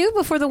think she knew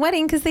before the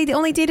wedding because they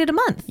only dated a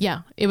month.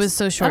 Yeah, it was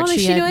so short. I don't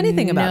think she knew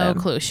anything about no him.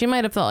 clue. She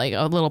might have felt like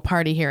a little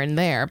party here and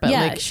there, but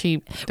Yeah. like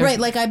she Right,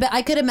 like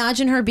I could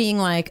imagine her being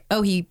like,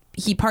 oh, he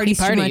parties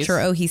too parties. much, or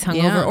oh, he's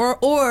hungover, Yeah.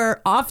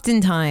 or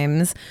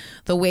oftentimes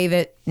the way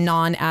that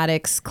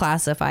non-addicts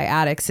classify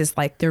addicts is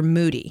like they're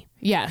moody.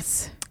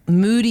 Yes.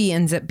 Moody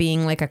ends up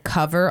being like a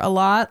cover a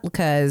lot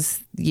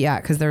because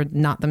they're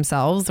not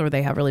themselves or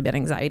they have really bad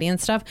anxiety and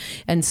stuff.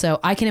 And so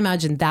I can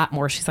imagine that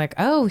more. She's like,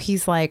 oh,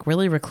 he's like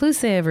really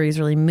reclusive or he's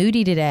really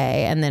moody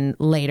today. And then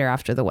later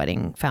after the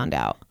wedding found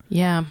out.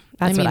 Yeah.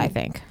 That's what I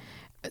think.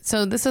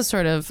 So this is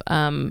sort of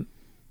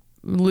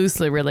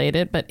loosely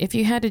related, but if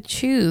you had to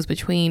choose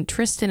between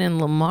Tristan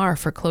and Lamar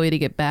for Chloe to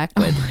get back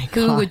with,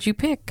 who would you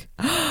pick?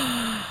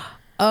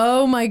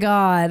 Oh my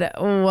God.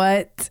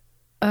 What?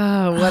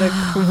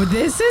 Oh,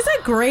 this is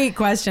a great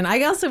question.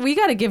 We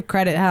got to give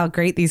credit how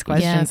great these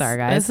questions are,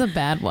 guys. It's a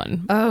bad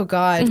one. Oh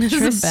God. This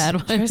is a bad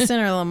one.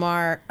 Tristan or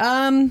Lamar.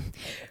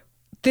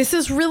 This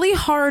is really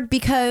hard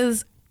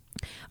because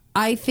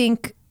I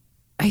think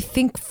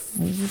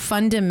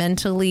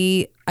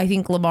fundamentally, I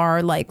think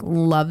Lamar like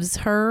loves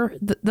her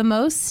the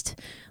most,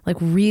 like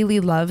really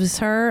loves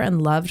her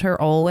and loved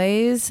her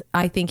always.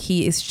 I think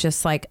he is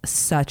just like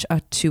such a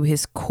to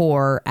his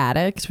core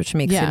addict, which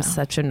makes him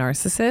such a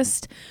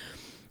narcissist.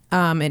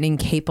 And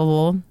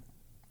incapable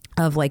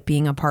of like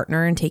being a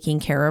partner and taking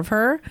care of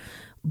her.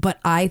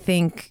 But I don't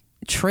think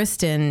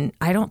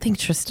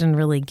Tristan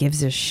really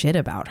gives a shit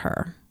about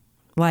her.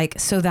 Like,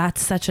 so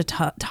that's such a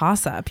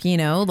toss up, you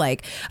know,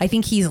 like I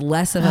think he's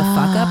less of a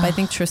fuck up. I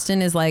think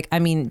Tristan is like, I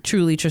mean,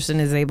 truly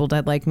Tristan is able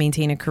to like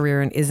maintain a career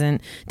and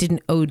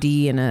didn't OD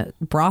in a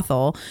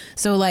brothel.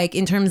 So like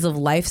in terms of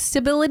life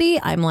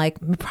stability, I'm like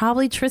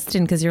probably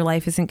Tristan, because your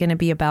life isn't going to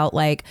be about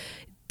like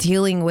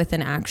dealing with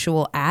an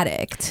actual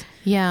addict.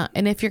 Yeah,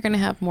 and if you're gonna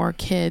have more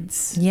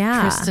kids,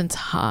 Tristan's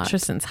hot.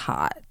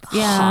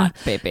 Yeah, hot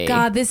baby.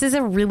 God, this is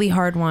a really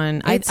hard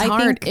one. It's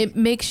hard. Think, it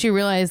makes you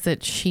realize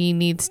that she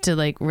needs to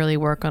like really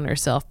work on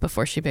herself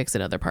before she picks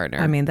another partner.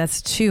 I mean,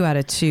 that's 2 out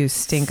of 2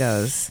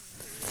 stinkos.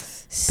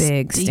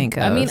 Big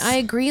stinkos. I mean, I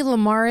agree.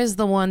 Lamar is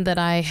the one that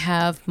I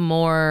have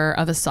more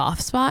of a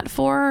soft spot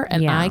for,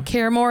 and Yeah. I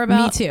care more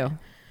about. Me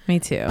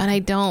too. But I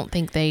don't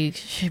think they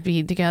should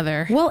be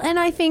together. Well, and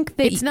I think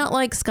that It's not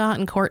like Scott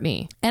and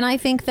Courtney. And I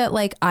think that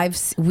like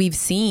we've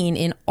seen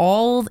in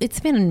all, it's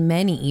been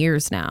many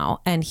years now,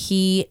 and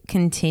he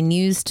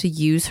continues to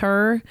use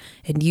her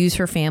and use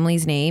her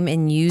family's name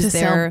and use To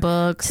sell their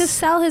books. to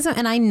sell his own.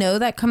 And I know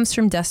that comes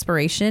from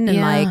desperation and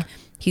Yeah. like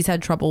he's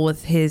had trouble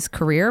with his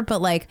career,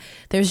 but like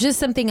there's just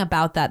something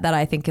about that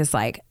I think is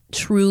like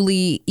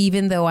truly,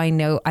 even though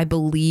I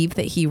believe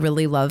that he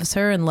really loves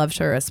her and loved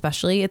her,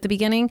 especially at the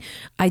beginning,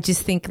 I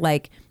just think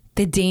like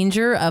the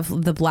danger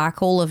of the black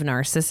hole of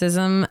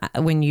narcissism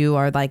when you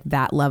are like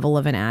that level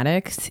of an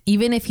addict,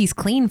 even if he's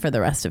clean for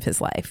the rest of his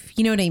life,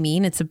 you know what I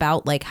mean? It's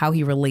about like how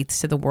he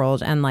relates to the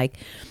world and like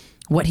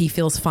what he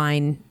feels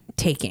fine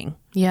taking.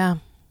 Yeah.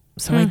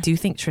 So I do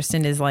think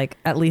Tristan is like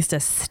at least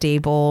a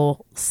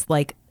stable,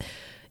 like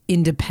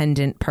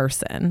independent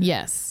person.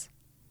 Yes.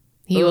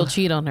 He will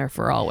cheat on her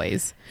for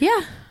always.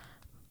 Yeah.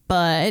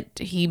 But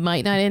he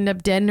might not end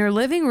up dead in her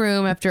living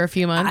room after a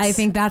few months. I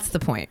think that's the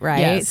point, right?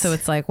 Yes. So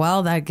it's like,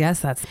 well, I guess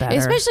that's better.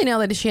 Especially now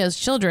that she has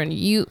children.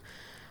 You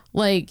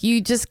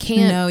just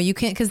can't. No, you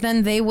can't, because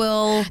then they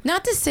will.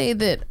 Not to say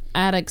that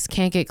addicts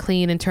can't get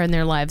clean and turn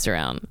their lives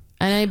around.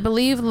 And I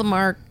believe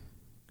Lamar,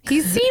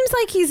 He seems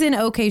like he's in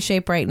okay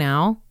shape right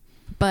now.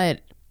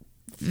 but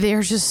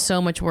there's just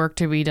so much work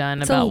to be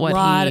done It's about a what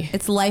lot. he.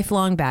 It's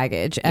lifelong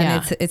baggage,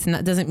 and Yeah. it's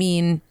not, doesn't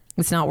mean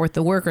it's not worth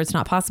the work or it's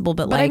not possible.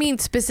 But But like, I mean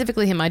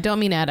specifically him. I don't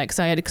mean addicts.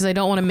 Because I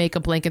don't want to make a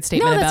blanket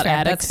statement No, that's about fair.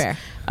 addicts. That's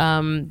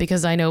fair.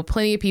 Because I know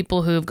plenty of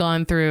people who've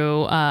gone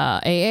through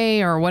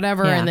AA or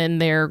whatever, Yeah. and then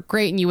they're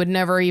great, and you would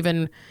never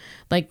even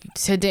like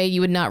today you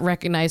would not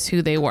recognize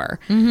who they were.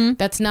 Mm-hmm.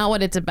 That's not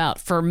what it's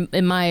about.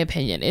 In my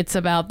opinion, it's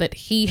about that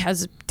he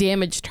has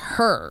damaged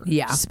her,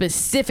 Yeah.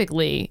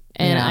 specifically,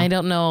 and Yeah. I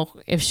don't know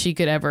if she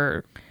could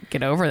ever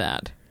get over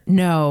that.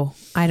 no,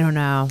 I don't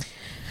know.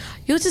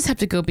 You'll just have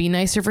to go be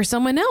nicer for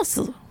someone else,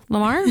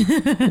 Lamar.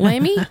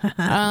 Lammy.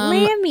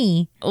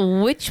 Lammy.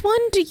 Which one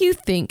do you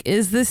think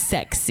is the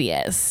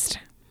sexiest?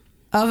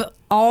 Of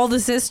all the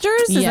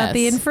sisters, is that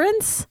the Yes.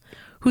 inference?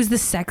 Who's the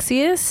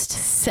sexiest?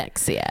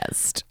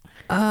 Sexiest.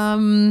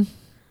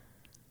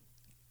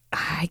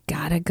 I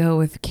gotta go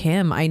with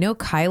Kim. I know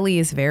Kylie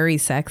is very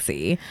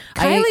sexy.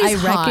 Kylie's I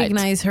hot.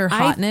 recognize her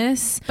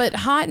hotness. But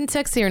hot and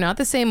sexy are not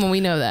the same when we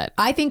know that.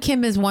 I think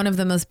Kim is one of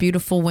the most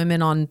beautiful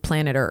women on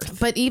planet Earth.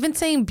 But even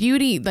saying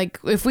beauty, like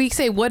if we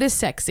say what is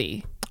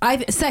sexy,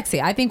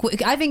 Sexy. I think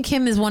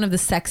Kim is one of the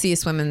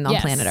sexiest women on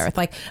Yes. planet Earth.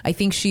 Like, I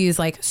think she is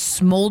like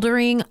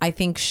smoldering. I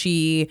think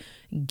she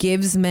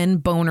gives men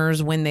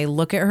boners when they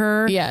look at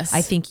her. Yes.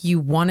 I think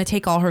you want to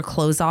take all her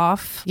clothes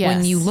off when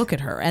Yes. you look at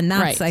her, and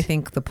that's Right. I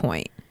think the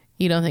point.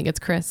 you don't think it's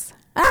Chris.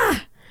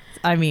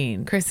 I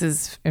mean, Chris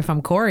has if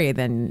I'm Corey,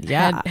 then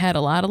yeah, had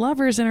a lot of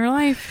lovers in her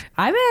life.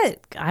 I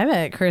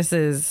bet Chris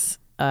is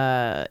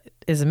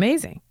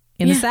amazing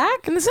in the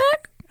sack. In the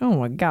sack? Oh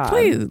my god!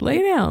 Please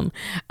lay down.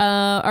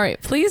 All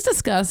right. Please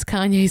discuss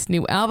Kanye's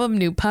new album,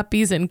 New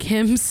Puppies, and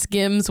Kim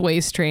Skims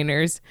waist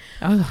trainers.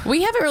 Oh.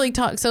 We haven't really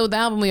talked. So the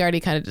album we already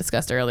kind of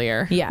discussed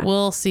earlier. Yeah.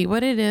 We'll see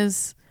what it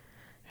is.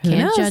 Who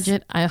Can't knows? judge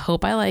it. I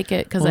hope I like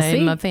it because We'll I'm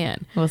see. a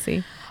fan. We'll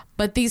see.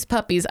 But these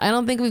puppies, I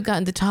don't think we've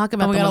gotten to talk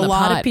about We them got on a the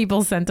lot pod. of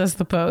people sent us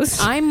the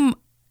post. I'm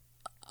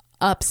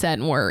upset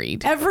and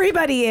worried.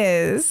 Everybody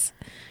is.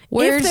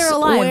 Where's, if they're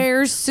alive.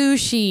 Where's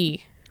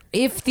Sushi?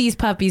 If these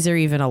puppies are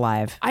even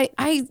alive.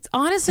 I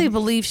honestly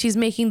believe she's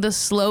making the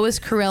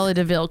slowest Cruella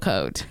de Vil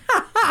coat.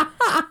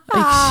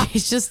 Like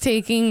she's just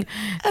taking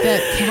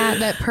that cat,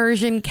 that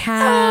Persian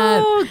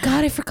cat, Oh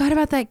God, I forgot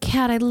about that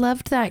cat. I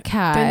loved that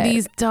cat. and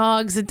these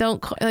dogs that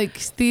don't like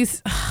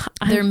these.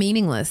 They're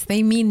meaningless.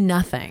 They mean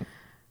nothing.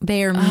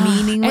 They are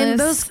meaningless. And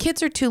those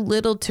kids are too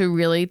little to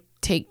really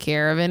take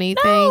care of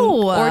anything,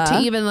 No. or to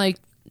even like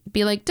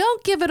be like,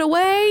 don't give it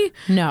away.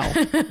 No.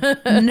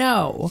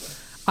 No.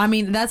 I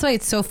mean, that's why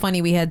it's so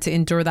funny we had to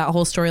endure that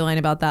whole storyline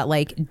about that,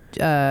 like,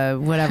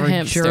 whatever,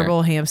 Hamster.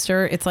 gerbil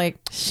hamster. It's like,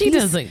 She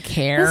doesn't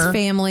care. This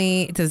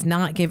family does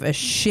not give a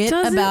shit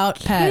Doesn't about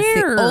pets.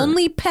 care. The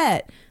only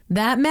pet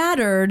that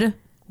mattered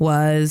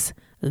was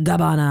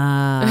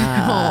Gabbana.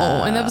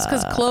 Oh, and that was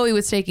because Chloe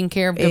was taking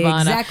care of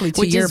Gabbana. Exactly,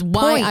 to which your is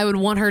why point. I would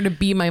want her to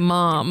be my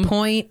mom.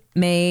 Point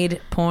made,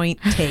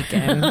 point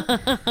taken.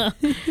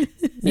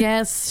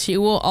 Yes, she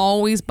will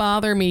always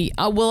bother me.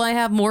 Will I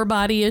have more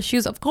body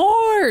issues? Of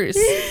course.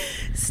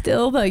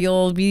 Still, though,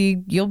 you'll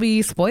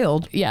be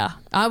spoiled. Yeah,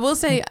 I will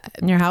say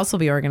And your house will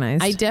be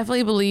organized. I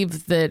definitely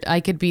believe that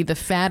I could be the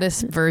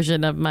fattest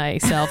version of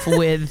myself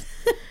with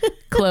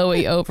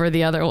Chloe over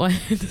the other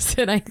ones,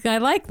 and I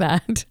like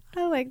that.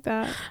 I like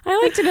that.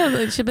 I like to know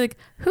that she'll be like,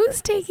 who's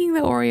taking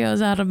the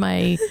Oreos out of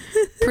my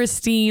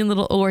pristine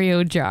little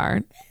Oreo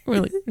jar?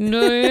 We're like,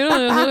 no, you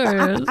don't know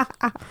who it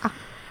is.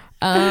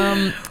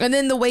 And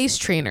then the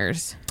waist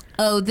trainers.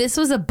 Oh, this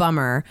was a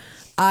bummer.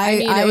 I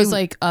mean, I was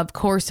like, of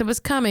course it was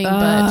coming,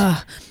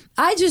 but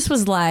I just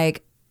was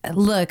like,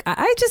 look,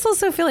 I just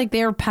also feel like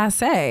they're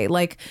passe.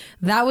 Like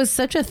that was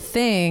such a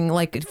thing,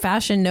 like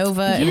Fashion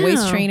Nova and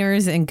waist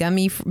trainers and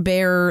gummy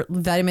bear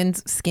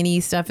vitamins, skinny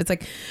stuff. It's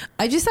like,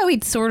 I just thought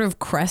we'd sort of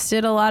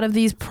crested a lot of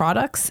these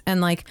products,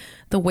 and like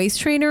the waist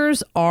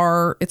trainers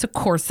it's a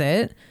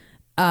corset.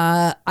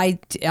 I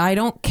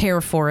don't care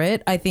for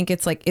it. I think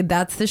it's like,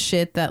 that's the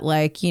shit that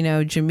like, you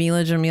know,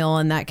 Jamil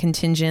and that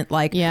contingent,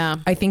 like, yeah,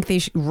 I think they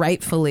should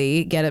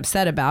rightfully get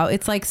upset about.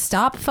 It's like,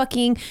 stop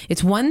fucking,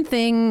 it's one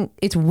thing.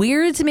 It's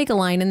weird to make a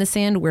line in the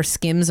sand where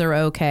Skims are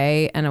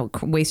okay and a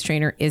waist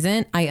trainer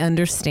isn't. I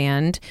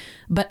understand.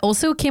 But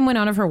also Kim went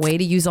out of her way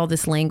to use all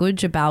this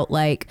language about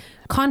like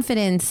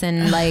confidence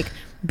and like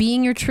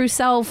being your true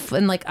self,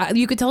 and like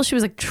you could tell she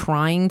was like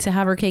trying to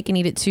have her cake and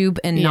eat it too,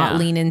 and not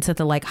lean into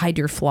the like hide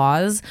your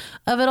flaws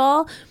of it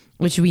all,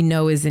 which we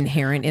know is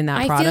inherent in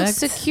that product. I feel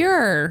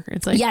secure.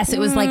 It's like, yes, it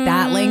was like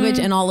that language,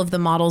 and all of the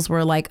models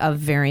were like of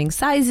varying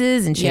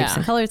sizes and shapes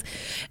and colors.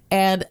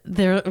 And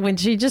there, when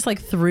she just like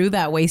threw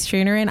that waist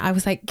trainer in, I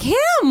was like,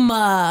 Kim,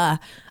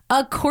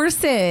 a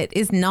corset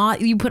is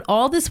not, you put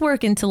all this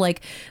work into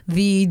like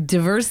the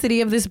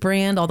diversity of this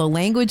brand, all the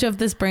language of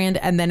this brand,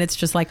 and then it's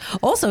just like,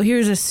 also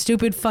here's a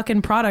stupid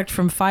fucking product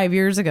from 5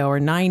 years ago or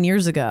 9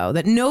 years ago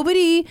that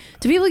nobody,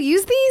 do people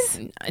use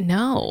these?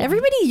 No.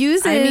 Everybody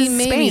uses. I mean,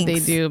 maybe Spanx. they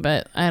do,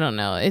 but I don't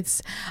know.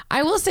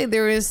 I will say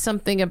there is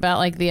something about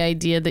like the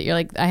idea that you're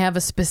like, I have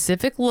a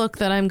specific look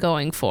that I'm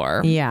going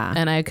for. Yeah.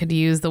 And I could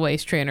use the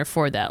waist trainer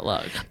for that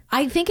look.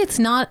 I think it's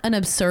not an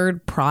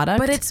absurd product.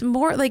 But it's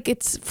more like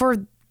it's for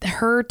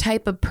her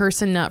type of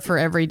person, not for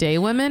everyday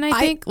women. I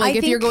think like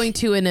if you're going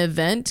to an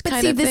event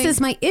kind of thing. This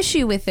is my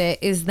issue with it,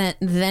 is that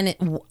then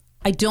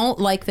I don't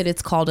like that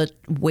it's called a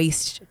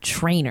waist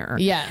trainer.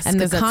 Yes,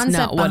 and the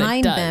concept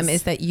behind does. them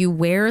is that you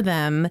wear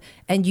them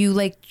and you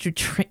like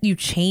you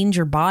change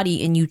your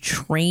body and you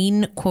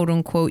train, quote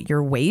unquote,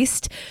 your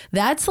waist.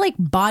 That's like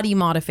body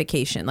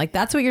modification. Like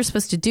that's what you're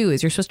supposed to do,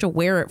 is you're supposed to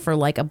wear it for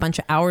like a bunch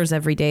of hours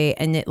every day,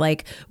 and it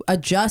like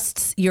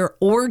adjusts your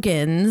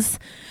organs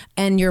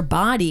and your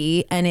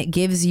body, and it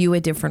gives you a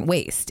different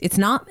waist. It's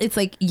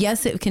like,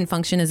 yes, it can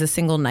function as a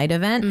single night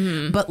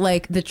event, but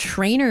like the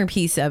trainer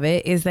piece of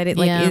it is that it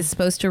like is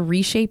supposed to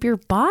reshape your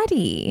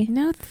body.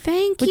 No,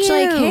 thank you. Which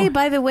like, hey,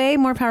 by the way,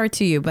 more power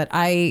to you. But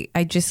I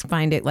just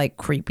find it like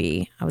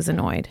creepy. I was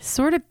annoyed.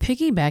 Sort of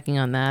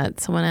piggybacking on that,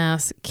 someone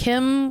asked,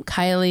 Kim /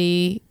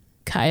 Kylie,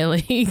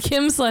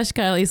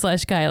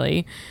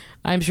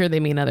 I'm sure they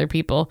mean other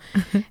people,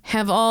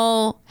 have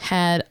all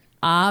had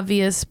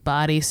obvious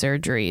body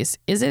surgeries.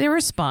 Is it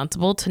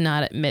irresponsible to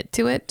not admit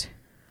to it?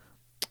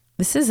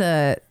 This is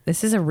a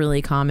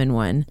really common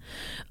one.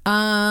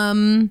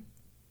 I'm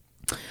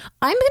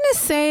gonna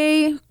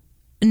say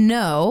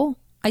no.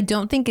 I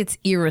don't think it's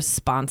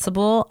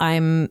irresponsible.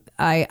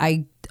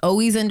 I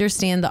always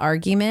understand the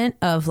argument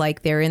of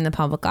like, they're in the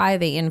public eye,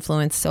 they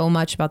influence so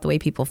much about the way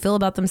people feel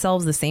about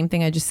themselves. The same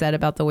thing I just said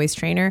about the waist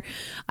trainer.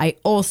 I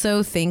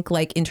also think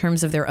like in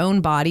terms of their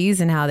own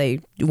bodies and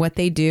what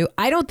they do,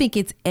 I don't think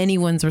it's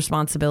anyone's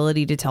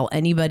responsibility to tell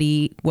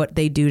anybody what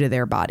they do to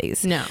their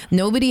bodies. No.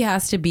 Nobody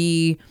has to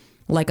be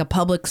like a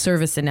public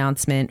service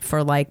announcement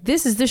for like,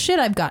 this is the shit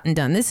I've gotten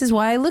done. This is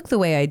why I look the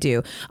way I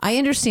do. I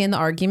understand the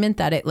argument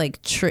that it like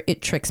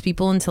it tricks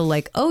people into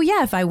like, oh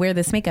yeah, if I wear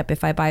this makeup,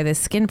 if I buy this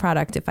skin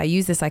product, if I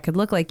use this, I could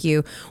look like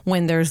you,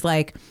 when there's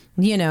like,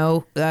 you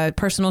know,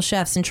 personal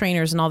chefs and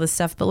trainers and all this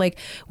stuff. But like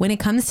when it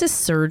comes to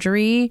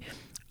surgery,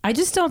 I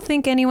just don't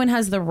think anyone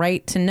has the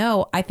right to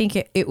know. I think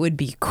it would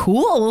be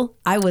cool.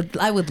 I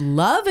would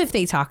love if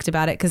they talked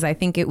about it, because I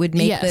think it would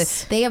make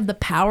they have the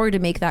power to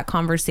make that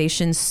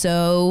conversation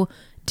so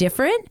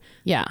different.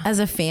 Yeah. As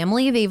a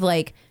family, they've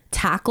like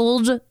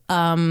tackled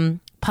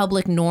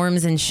public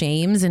norms and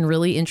shames in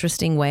really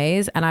interesting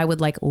ways. And I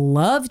would like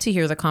love to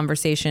hear the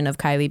conversation of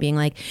Kylie being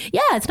like, yeah,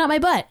 it's not my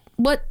butt.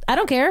 What? I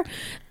don't care.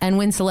 And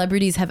when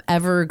celebrities have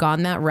ever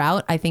gone that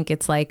route, I think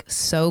it's like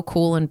so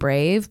cool and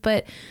brave.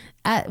 But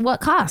at what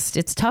cost?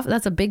 It's tough.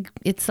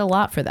 It's a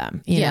lot for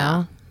them, you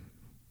know?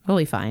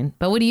 Totally fine.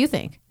 But what do you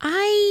think?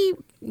 I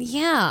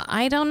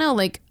don't know.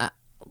 Like,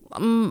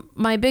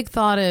 my big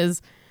thought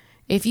is,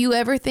 if you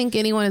ever think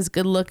anyone is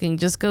good looking,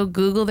 just go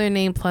Google their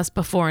name plus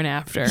before and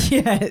after.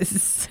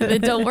 Yes.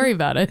 Then don't worry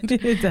about it.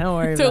 Don't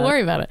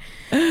worry about it.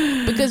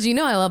 Because you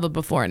know I love a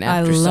before and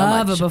after I so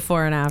love much. a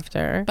before and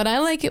after. But I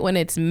like it when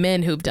it's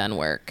men who've done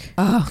work.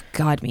 Oh,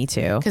 God, me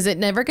too. Because it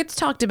never gets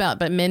talked about,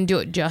 but men do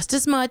it just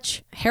as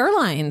much.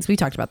 Hairlines. We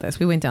talked about this.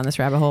 We went down this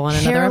rabbit hole on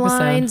another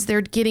Hairlines,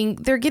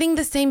 episode. they're getting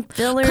the same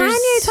fillers.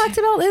 Kanye talked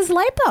about his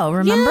lipo,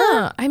 remember?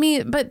 Yeah. I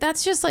mean, but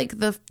that's just like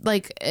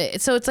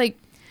so it's like,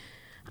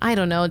 I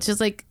don't know. It's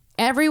just like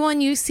everyone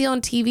you see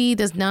on TV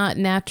does not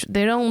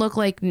they don't look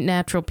like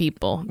natural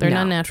people. They're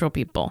not natural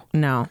people.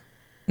 No.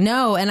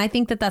 And I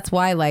think that's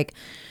why, like,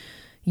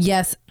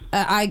 yes,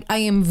 I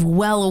am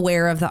well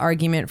aware of the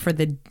argument for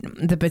the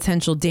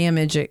potential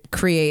damage it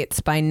creates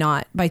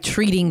by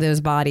treating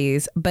those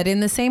bodies. But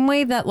in the same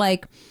way that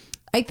like,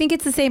 I think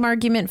it's the same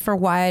argument for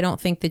why I don't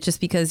think that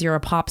just because you're a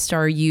pop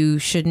star, you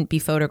shouldn't be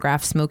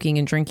photographed smoking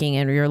and drinking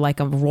and you're like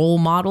a role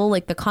model.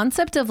 Like the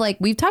concept of like,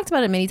 we've talked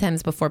about it many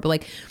times before, but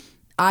like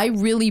I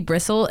really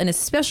bristle, and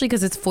especially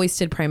because it's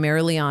foisted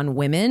primarily on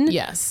women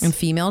Yes. and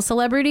female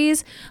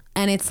celebrities.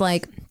 And it's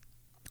like,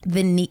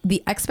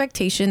 the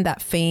expectation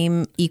that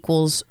fame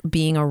equals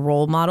being a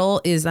role model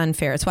is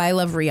unfair. It's why I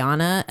love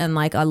Rihanna, and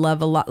like I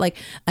love a lot like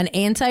an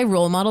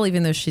anti-role model,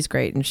 even though she's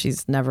great and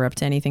she's never up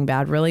to anything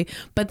bad really.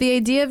 But the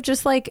idea of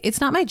just like,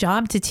 it's not my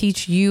job to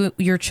teach you,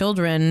 your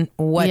children,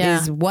 what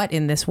is what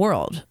in this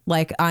world.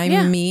 Like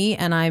I'm me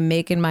and I'm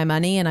making my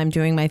money and I'm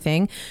doing my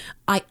thing.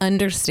 I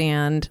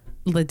understand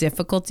the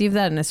difficulty of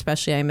that, and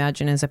especially I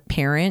imagine as a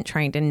parent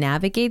trying to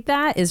navigate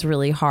that is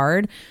really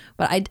hard.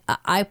 But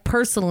I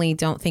personally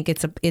don't think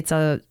it's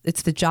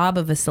the job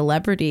of a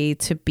celebrity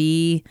to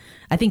be.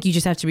 I think you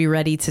just have to be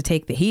ready to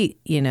take the heat,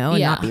 and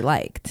not be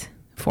liked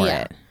for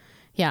it.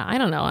 Yeah, I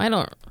don't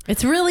know.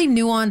 It's really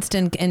nuanced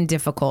and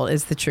difficult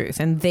is the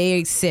truth. And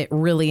they sit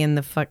really in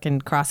the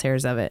fucking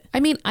crosshairs of it. I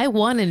mean, I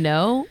want to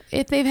know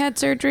if they've had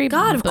surgery.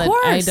 God, of but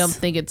course. I don't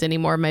think it's any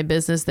more of my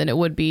business than it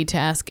would be to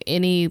ask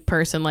any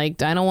person.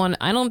 Like, I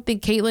don't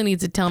think Caitlyn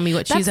needs to tell me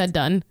what she's had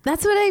done.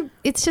 That's what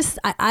it's just,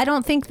 I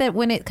don't think that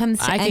when it comes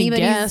to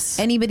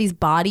anybody's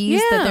bodies,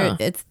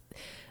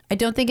 I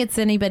don't think it's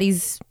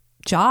anybody's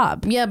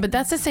job. Yeah, but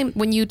that's the same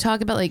when you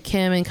talk about like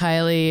Kim and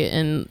Kylie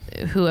and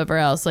whoever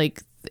else,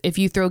 like, if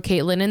you throw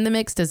Caitlyn in the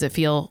mix, does it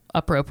feel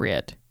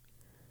appropriate?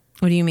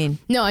 What do you mean?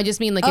 No, I just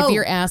mean like if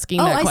you're asking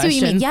that question. I see what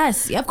you mean.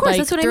 Yes, of course, like,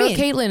 that's what I mean.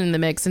 Throw Caitlyn in the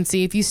mix and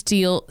see if you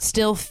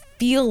still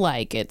feel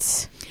like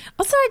it's.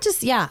 Also,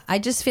 I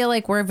just feel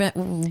like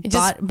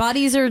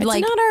bodies are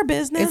like. It's not our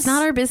business. It's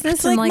not our business.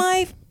 It's like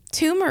my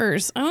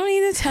tumors. I don't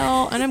need to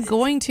tell, and I'm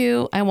going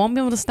to. I won't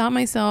be able to stop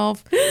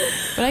myself,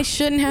 but I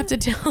shouldn't have to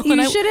tell.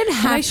 You shouldn't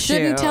have to. I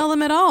shouldn't tell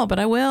them at all, but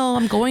I will.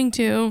 I'm going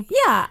to.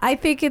 Yeah, I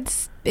think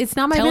it's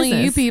not my telling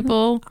business. You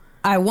people.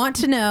 I want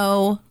to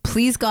know.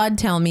 Please, God,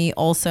 tell me.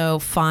 Also,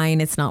 fine.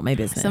 It's not my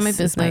business. It's not my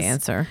business. Is my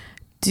answer.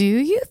 Do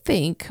you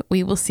think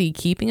we will see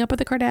Keeping Up with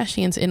the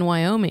Kardashians in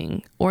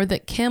Wyoming, or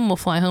that Kim will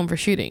fly home for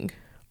shooting?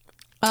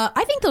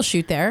 I think they'll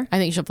shoot there. I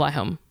think she'll fly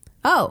home.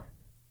 Oh,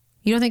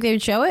 you don't think they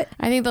would show it?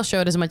 I think they'll show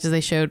it as much as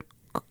they showed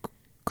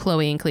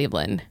Chloe in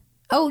Cleveland.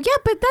 Oh yeah,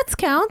 but that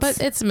counts.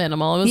 But it's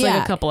minimal. It was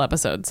like a couple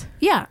episodes.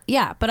 Yeah.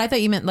 But I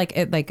thought you meant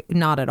like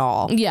not at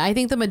all. Yeah, I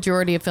think the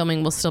majority of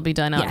filming will still be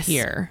done out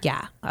here.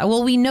 Yeah.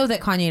 Well, we know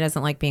that Kanye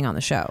doesn't like being on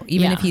the show.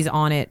 Even if he's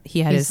on it,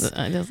 he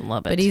doesn't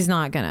love it. But he's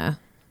not gonna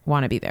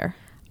want to be there.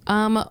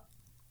 All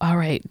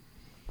right.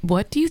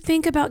 What do you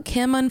think about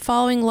Kim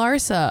unfollowing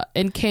Larsa?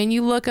 And can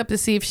you look up to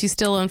see if she's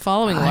still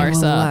unfollowing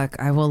Larsa?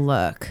 I will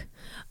look.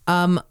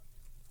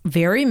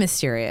 Very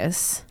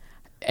mysterious.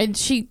 And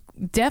she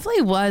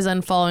definitely was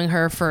unfollowing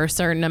her for a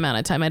certain amount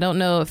of time. I don't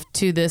know if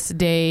to this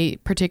day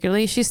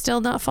particularly she's still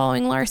not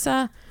following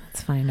Larsa.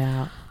 Let's find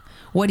out.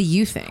 What do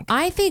you think?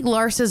 I think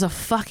Larsa's a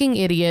fucking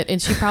idiot,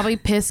 and she probably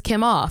pissed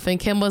Kim off, and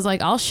Kim was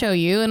like, I'll show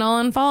you and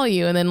I'll unfollow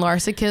you. And then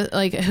Larsa,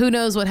 like, who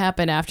knows what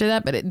happened after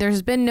that, but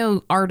there's been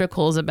no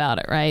articles about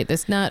it, right?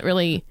 It's not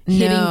really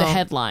hitting the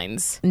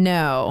headlines.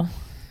 No.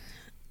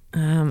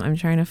 I'm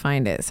trying to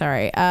find it.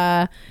 Sorry.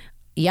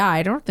 Yeah,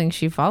 I don't think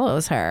she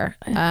follows her.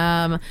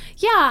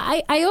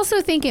 I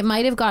also think it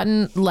might have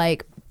gotten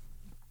like,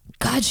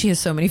 God, she has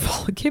so many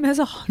followers. Kim has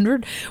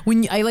 100.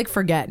 I like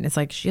forget, and it's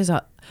like she has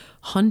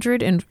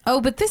 100 and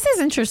but this is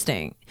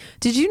interesting.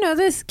 Did you know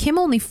this? Kim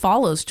only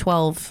follows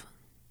 12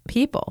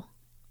 people.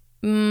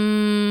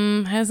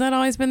 Has that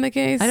always been the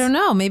case? I don't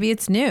know. Maybe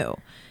it's new.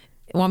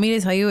 Want me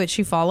to tell you what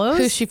she follows?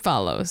 Who she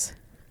follows?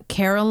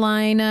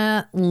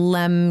 Carolina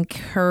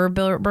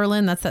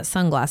Lemker-Berlin. That's that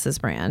sunglasses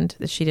brand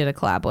that she did a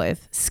collab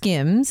with.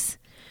 Skims,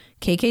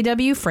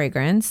 KKW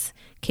Fragrance,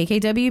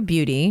 KKW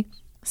Beauty,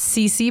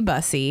 CC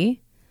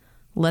Bussy,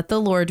 Let the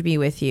Lord Be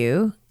With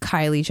You,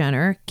 Kylie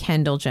Jenner,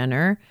 Kendall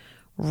Jenner,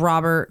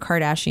 Robert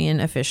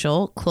Kardashian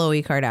Official,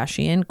 Khloe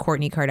Kardashian,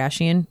 Kourtney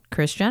Kardashian,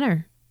 Kris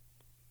Jenner.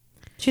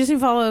 She doesn't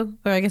follow,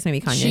 or I guess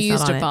maybe Kanye. She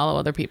used to follow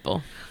other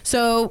people.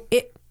 So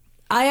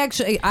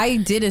I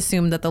did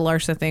assume that the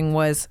Larsa thing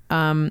was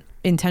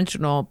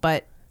intentional,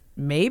 but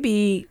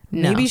maybe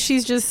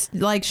she's just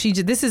like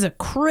this is a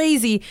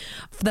crazy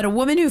that a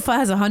woman who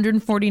has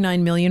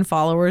 149 million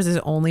followers is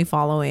only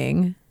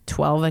following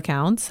 12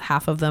 accounts.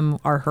 Half of them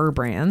are her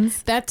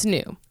brands. That's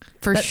new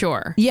for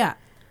sure. Yeah.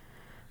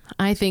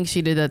 I think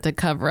she did that to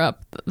cover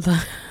up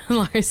the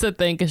Larsa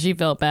thing because she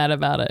felt bad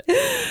about it.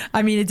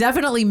 I mean, it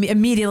definitely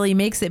immediately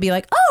makes it be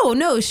like, oh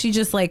no, she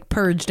just like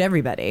purged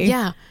everybody.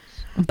 Yeah.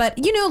 But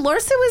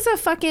Larsa was a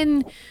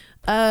fucking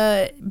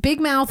big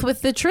mouth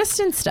with the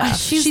Tristan stuff.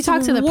 She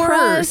talked to the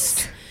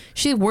press.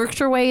 She worked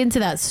her way into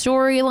that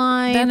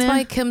storyline. That's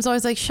why Kim's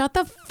always like, shut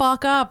the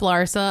fuck up,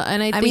 Larsa.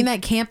 And I mean,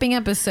 that camping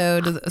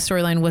episode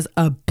storyline was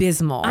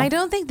abysmal. I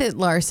don't think that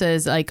Larsa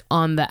is like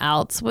on the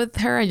outs with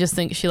her. I just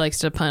think she likes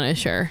to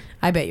punish her.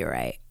 I bet you're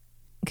right.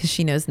 Because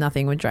she knows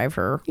nothing would drive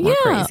her more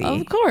crazy.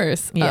 Of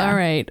course. Yeah. All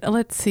right.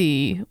 Let's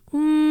see.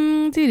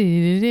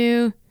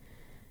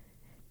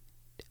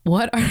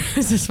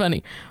 This is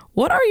funny.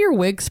 What are your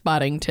wig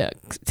spotting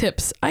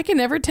tips? I can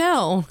never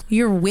tell.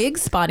 Your wig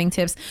spotting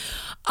tips.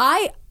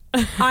 I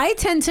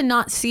tend to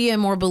not see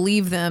them or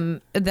believe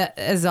them that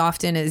as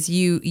often as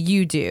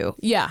you do.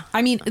 Yeah.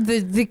 I mean,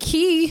 the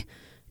key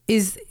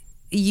is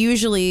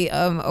usually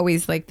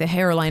always like the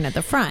hairline at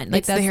the front. Like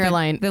It's the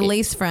hairline. The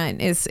lace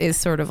front is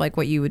sort of like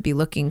what you would be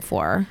looking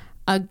for.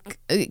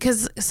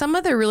 Because some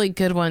of the really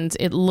good ones,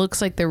 it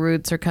looks like the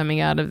roots are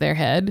coming out of their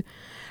head.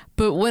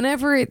 But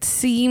whenever it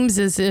seems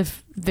as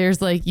if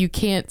there's like, you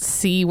can't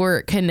see where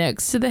it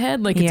connects to the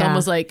head, like it's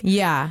almost like,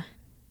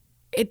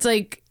 it's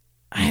like,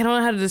 I don't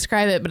know how to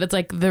describe it, but it's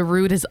like the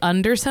root is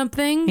under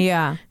something.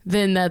 Yeah.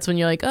 Then that's when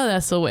you're like, oh,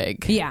 that's the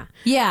wig. Yeah.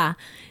 Yeah.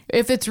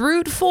 If it's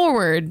root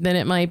forward, then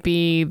it might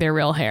be their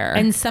real hair.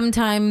 And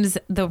sometimes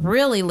the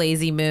really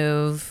lazy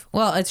move,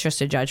 well, it's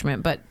just a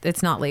judgment, but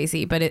it's not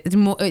lazy, but it's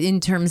more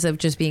in terms of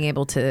just being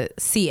able to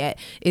see it,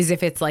 is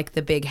if it's like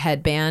the big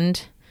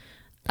headband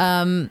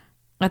at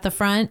the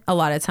front. A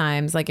lot of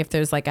times, like if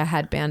there's like a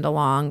headband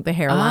along the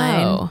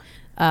hairline. Oh.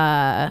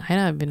 I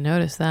haven't even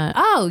noticed that.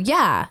 Oh,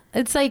 yeah.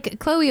 It's like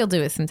Chloe will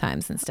do it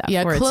sometimes and stuff.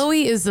 Yeah,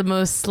 Chloe is the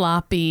most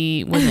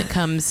sloppy when it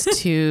comes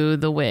to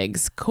the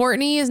wigs.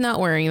 Courtney is not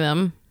wearing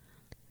them.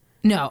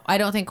 No, I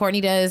don't think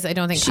Courtney does. I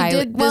don't think She Kylie.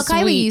 did Well, this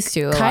Kylie week. used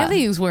to.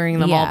 Kylie's wearing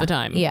them all the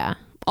time. Yeah.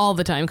 All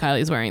the time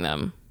Kylie's wearing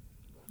them.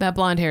 That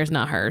blonde hair is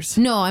not hers.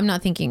 No, I'm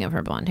not thinking of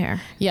her blonde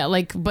hair. Yeah,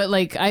 but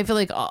I feel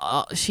like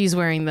she's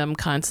wearing them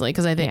constantly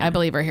because I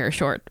believe her hair is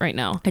short right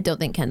now. I don't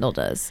think Kendall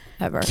does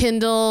ever.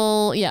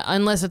 Kendall, yeah,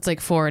 unless it's like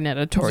for an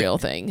editorial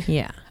thing.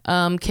 Yeah.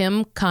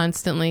 Kim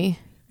constantly.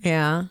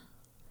 Yeah.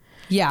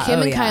 Yeah.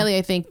 Kim and Kylie,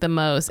 I think the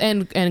most,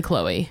 and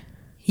Chloe.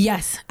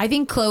 Yes, I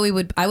think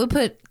I would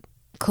put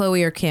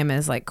Chloe or Kim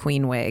as like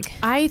queen wig.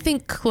 I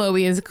think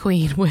Chloe is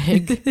queen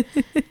wig.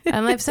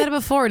 And I've said it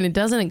before and it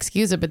doesn't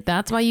excuse it, but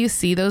that's why you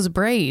see those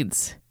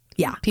braids.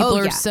 Yeah. People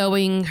are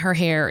sewing her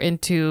hair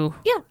into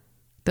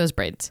those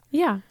braids.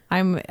 Yeah.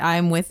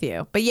 I'm with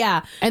you. But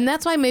yeah. And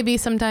that's why maybe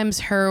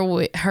sometimes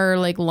her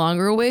like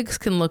longer wigs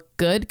can look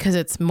good because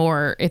it's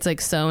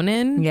like sewn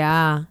in.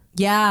 Yeah.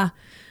 Yeah.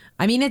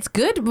 I mean, it's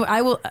good.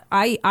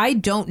 I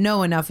don't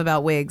know enough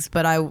about wigs,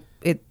 but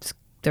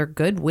they're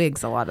good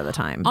wigs a lot of the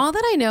time. All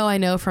that I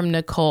know from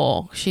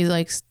Nicole. She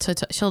likes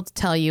she'll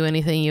tell you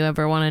anything you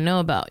ever want to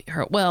know about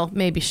her. Well,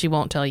 maybe she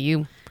won't tell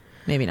you.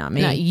 Maybe not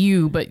me. Not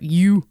you, but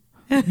you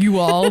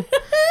all.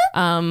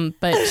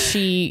 But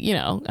she,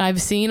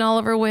 I've seen all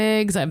of her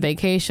wigs. I've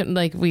vacationed,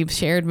 like we've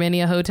shared many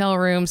a hotel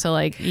room. So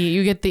like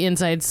you get the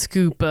inside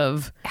scoop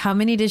of. How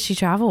many did she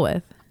travel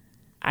with?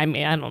 I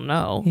mean, I don't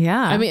know.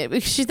 Yeah. I mean,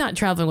 she's not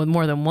traveling with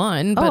more than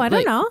one. But I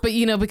don't know. But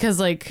because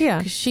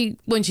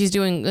when she's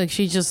doing, like,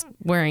 she's just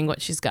wearing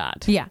what she's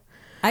got. Yeah.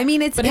 I mean,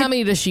 how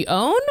many does she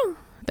own?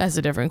 That's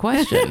a different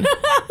question.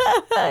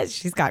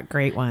 She's got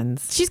great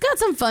ones. She's got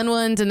some fun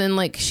ones. And then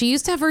like she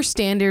used to have her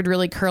standard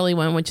really curly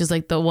one, which is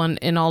like the one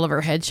in all of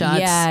her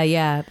headshots. Yeah.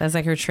 Yeah. That's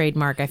like her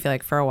trademark, I feel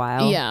like, for a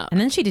while. Yeah.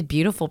 And then she did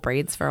beautiful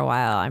braids for a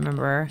while. I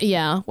remember.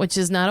 Yeah. Which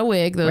is not a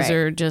wig. Those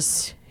are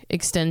just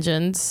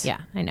extensions.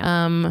 Yeah. I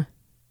know.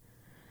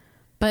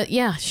 But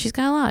yeah, she's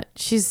got a lot.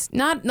 She's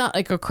not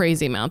like a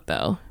crazy amount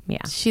though.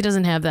 Yeah. She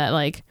doesn't have that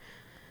like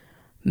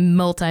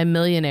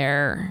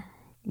multi-millionaire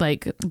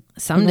like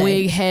someday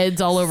wig heads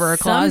all over her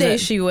closet. Someday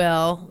she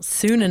will.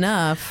 Soon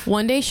enough.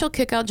 One day she'll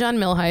kick out John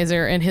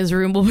Milheiser and his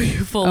room will be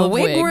full of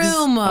wigs. A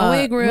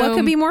wig room. What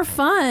could be more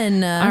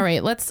fun? All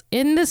right, let's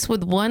end this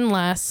with one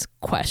last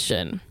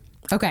question.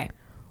 Okay.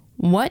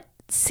 What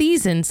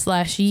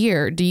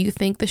season/year do you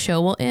think the show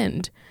will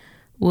end?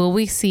 Will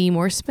we see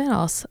more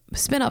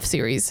spin-off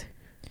series?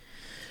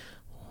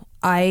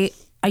 I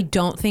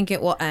don't think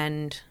it will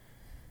end.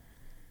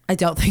 I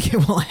don't think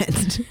it will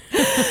end.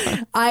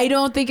 I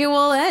don't think it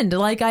will end.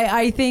 Like,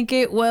 I think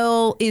it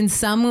will in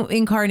some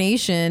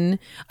incarnation.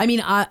 I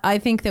mean, I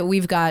think that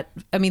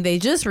they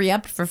just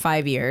re-upped for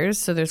 5 years.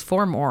 So there's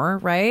 4 more,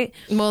 right?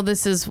 Well,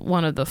 this is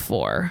one of the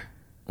 4.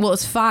 Well,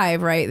 it's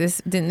 5, right?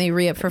 Didn't they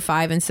re-up for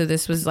 5? And so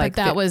this was like.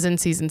 But that was in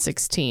season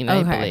 16,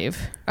 I believe.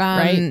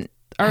 Right?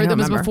 Or that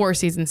was before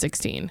season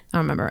 16. I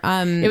don't remember.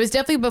 It was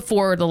definitely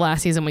before the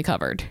last season we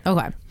covered.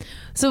 Okay.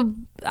 So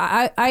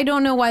I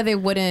don't know why they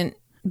wouldn't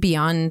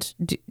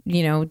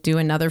do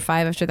another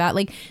 5 after that.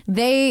 Like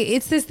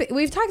it's this,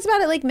 we've talked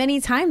about it like many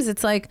times.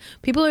 It's like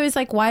people are always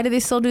like, why do they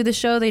still do the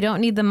show? They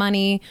don't need the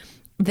money.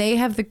 They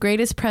have the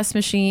greatest press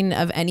machine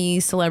of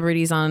any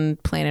celebrities on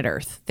planet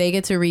Earth. They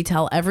get to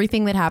retell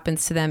everything that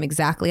happens to them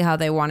exactly how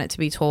they want it to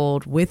be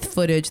told, with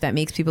footage that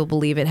makes people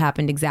believe it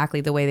happened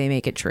exactly the way they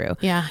make it true.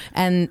 Yeah.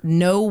 And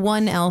no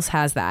one else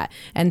has that.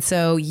 And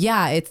so,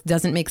 yeah, it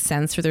doesn't make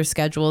sense for their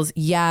schedules.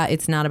 Yeah,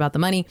 it's not about the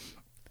money.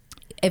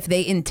 if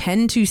they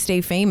intend to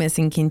stay famous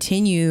and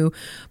continue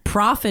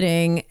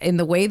profiting in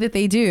the way that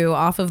they do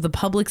off of the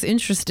public's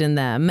interest in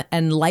them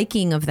and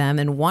liking of them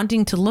and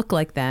wanting to look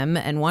like them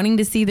and wanting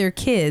to see their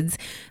kids,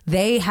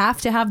 they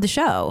have to have the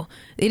show.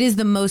 It is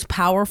the most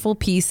powerful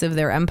piece of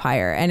their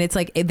empire. And it's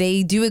like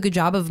they do a good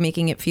job of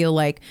making it feel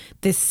like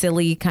this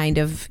silly kind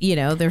of,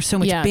 they're so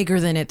much bigger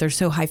than it. They're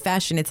so high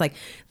fashion. It's like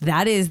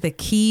that is the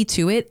key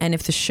to it. And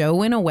if the show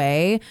went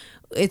away,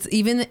 it's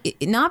even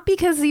not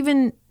because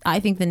even I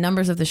think the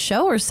numbers of the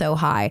show are so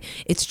high.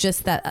 It's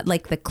just that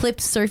like the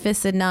clips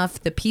surface enough,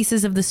 the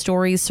pieces of the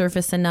stories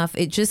surface enough.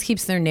 It just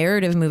keeps their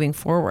narrative moving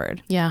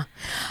forward. Yeah.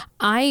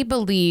 I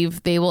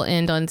believe they will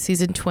end on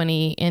season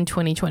 20 in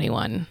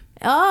 2021.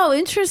 Oh,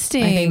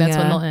 interesting. I think that's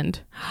when they'll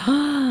end.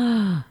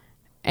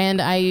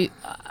 And I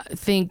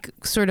think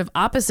sort of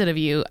opposite of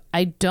you.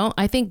 I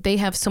think they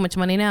have so much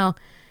money now.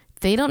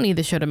 They don't need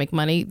the show to make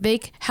money.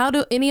 How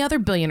do any other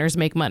billionaires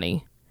make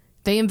money?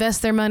 They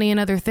invest their money in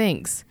other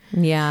things.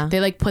 Yeah.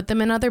 They put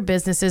them in other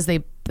businesses. They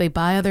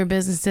buy other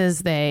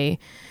businesses. They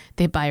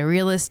buy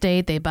real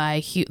estate.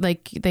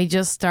 They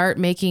just start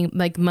making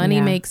money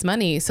makes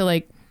money.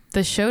 So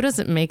the show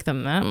doesn't make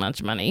them that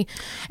much money.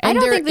 And I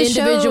don't their think the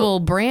individual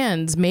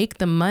brands make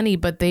them money,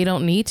 but they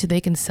don't need to. They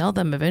can sell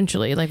them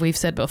eventually, like we've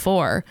said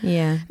before.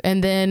 Yeah.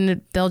 And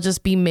then they'll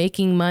just be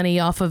making money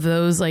off of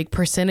those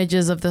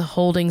percentages of the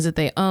holdings that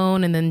they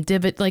own, and then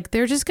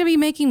they're just gonna be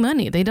making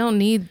money. They don't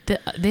need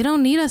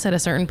us at a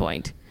certain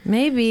point.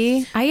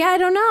 Maybe. I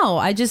don't know.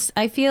 I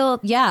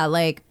feel,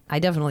 I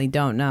definitely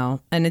don't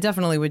know. And it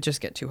definitely would just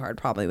get too hard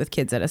probably with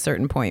kids at a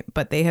certain point.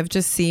 But they have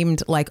just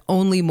seemed like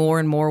only more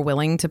and more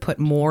willing to put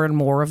more and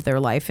more of their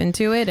life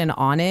into it and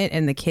on it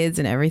and the kids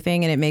and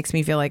everything. And it makes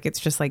me feel like it's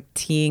just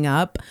teeing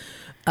up.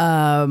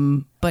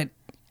 But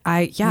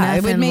Nothing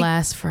it would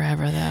last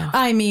forever though.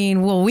 I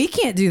mean, well, we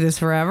can't do this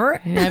forever.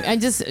 I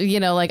just,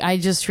 I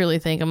just truly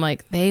think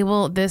they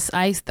will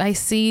I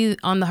see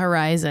on the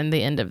horizon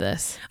the end of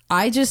this.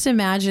 I just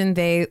imagine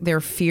their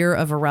fear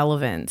of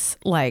irrelevance,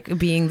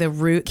 being the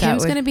root.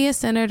 Kim's going to be a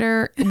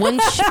senator.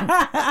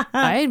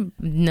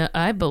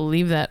 I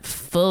believe that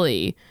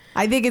fully.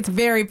 I think it's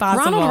very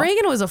possible. Ronald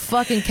Reagan was a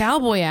fucking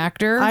cowboy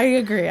actor. I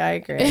agree.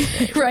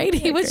 Right?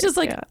 He was just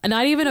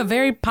not even a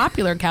very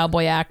popular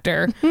cowboy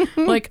actor.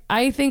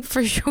 I think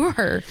for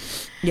sure.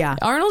 Yeah.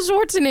 Arnold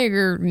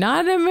Schwarzenegger,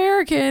 not an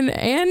American,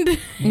 and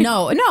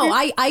no.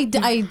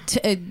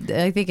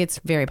 I think it's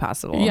very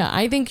possible. Yeah,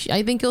 I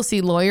think you'll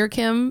see Lawyer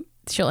Kim.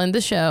 She'll end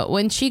the show.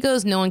 When she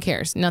goes, no one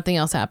cares. Nothing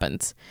else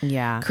happens.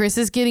 Yeah. Chris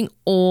is getting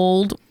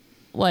old.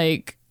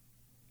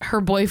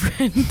 Her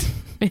boyfriend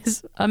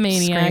is a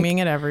maniac, screaming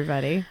at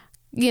everybody.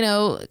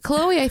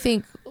 Chloe, I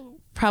think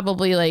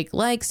probably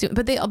likes it,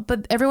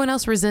 but everyone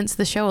else resents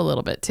the show a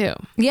little bit too.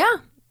 Yeah,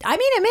 I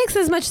mean, it makes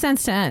as much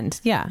sense to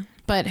end. Yeah,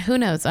 but who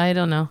knows? I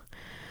don't know.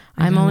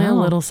 I'm only a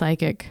little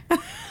psychic.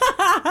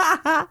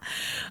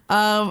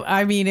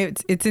 I mean,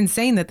 it's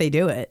insane that they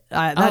do it.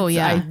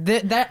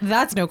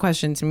 That's no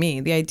question to me.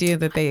 The idea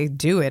that they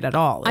do it at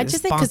all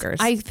is bonkers.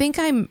 I think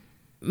I'm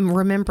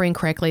remembering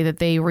correctly that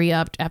they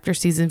re-upped after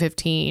season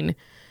 15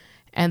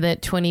 and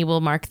that 20 will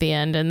mark the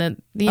end, and that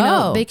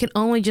they can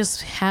only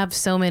just have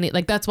so many,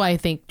 that's why I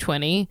think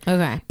 20.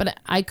 Okay, but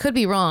I could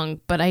be wrong,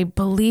 but I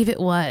believe it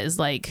was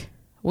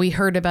we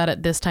heard about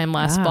it this time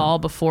last fall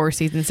before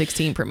season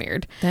 16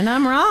 premiered. Then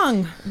I'm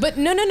wrong. But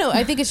no.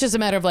 I think it's just a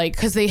matter of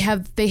because they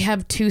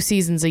have 2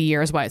 seasons a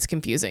year is why it's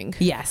confusing.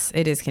 Yes,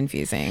 it is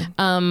confusing.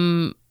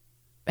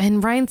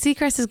 And Ryan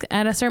Seacrest is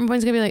at a certain point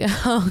is gonna be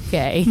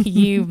okay,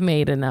 you've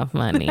made enough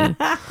money.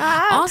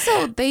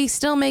 Also, they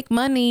still make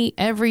money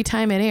every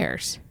time it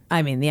airs.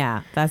 I mean,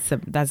 yeah, that's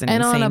an insane thing.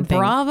 And on a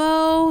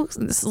Bravo/E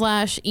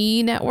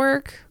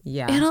network,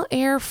 yeah, it'll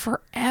air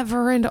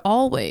forever and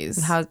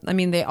always.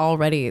 They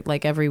already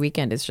every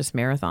weekend is just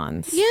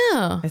marathons.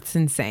 Yeah, it's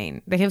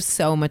insane. They have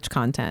so much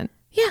content.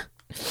 Yeah,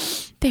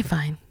 they're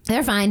fine.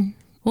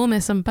 We'll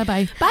miss them.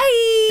 Bye-bye.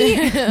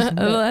 Bye.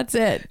 Well, that's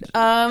it.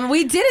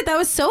 We did it. That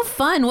was so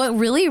fun. What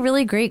really,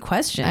 really great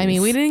questions. I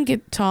mean, we didn't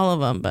get to all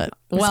of them, but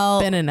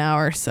it's been an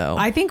hour, so.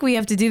 I think we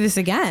have to do this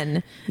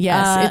again.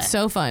 Yes, it's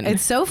so fun.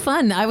 It's so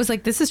fun. I was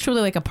like, this is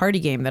truly a party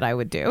game that I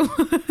would do.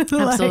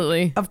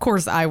 Absolutely. Of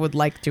course, I would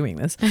like doing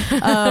this.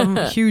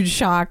 Huge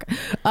shock.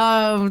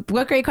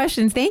 What great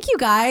questions. Thank you,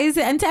 guys.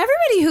 And to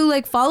everybody who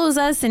follows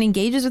us and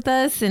engages with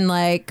us and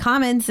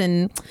comments.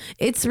 And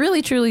it's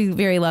really, truly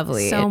very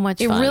lovely. So much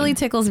fun. It really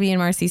tickles me and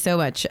Marcy so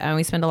much. And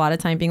we spend a lot of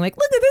time being look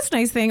at this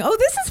nice thing. Oh,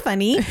 this is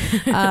funny.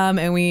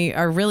 And we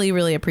are really,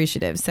 really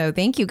appreciative. So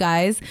thank you,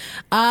 guys.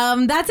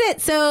 That's it.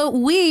 So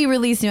we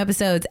release new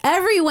episodes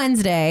every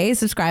Wednesday.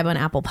 Subscribe on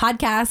Apple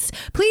Podcasts.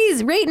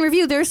 Please rate and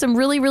review. There's some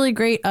really, really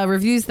great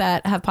reviews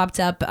that have popped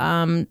up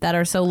that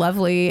are so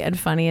lovely and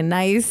funny and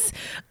nice.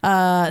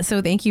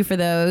 So thank you for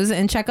those.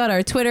 And check out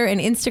our Twitter and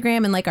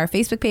Instagram and our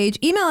Facebook page.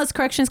 Email us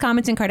corrections,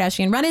 comments, and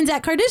Kardashian run-ins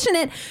at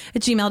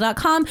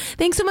Kardashianit@gmail.com.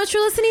 Thanks so much for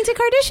listening to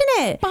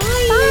Kardashianit.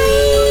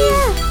 Bye.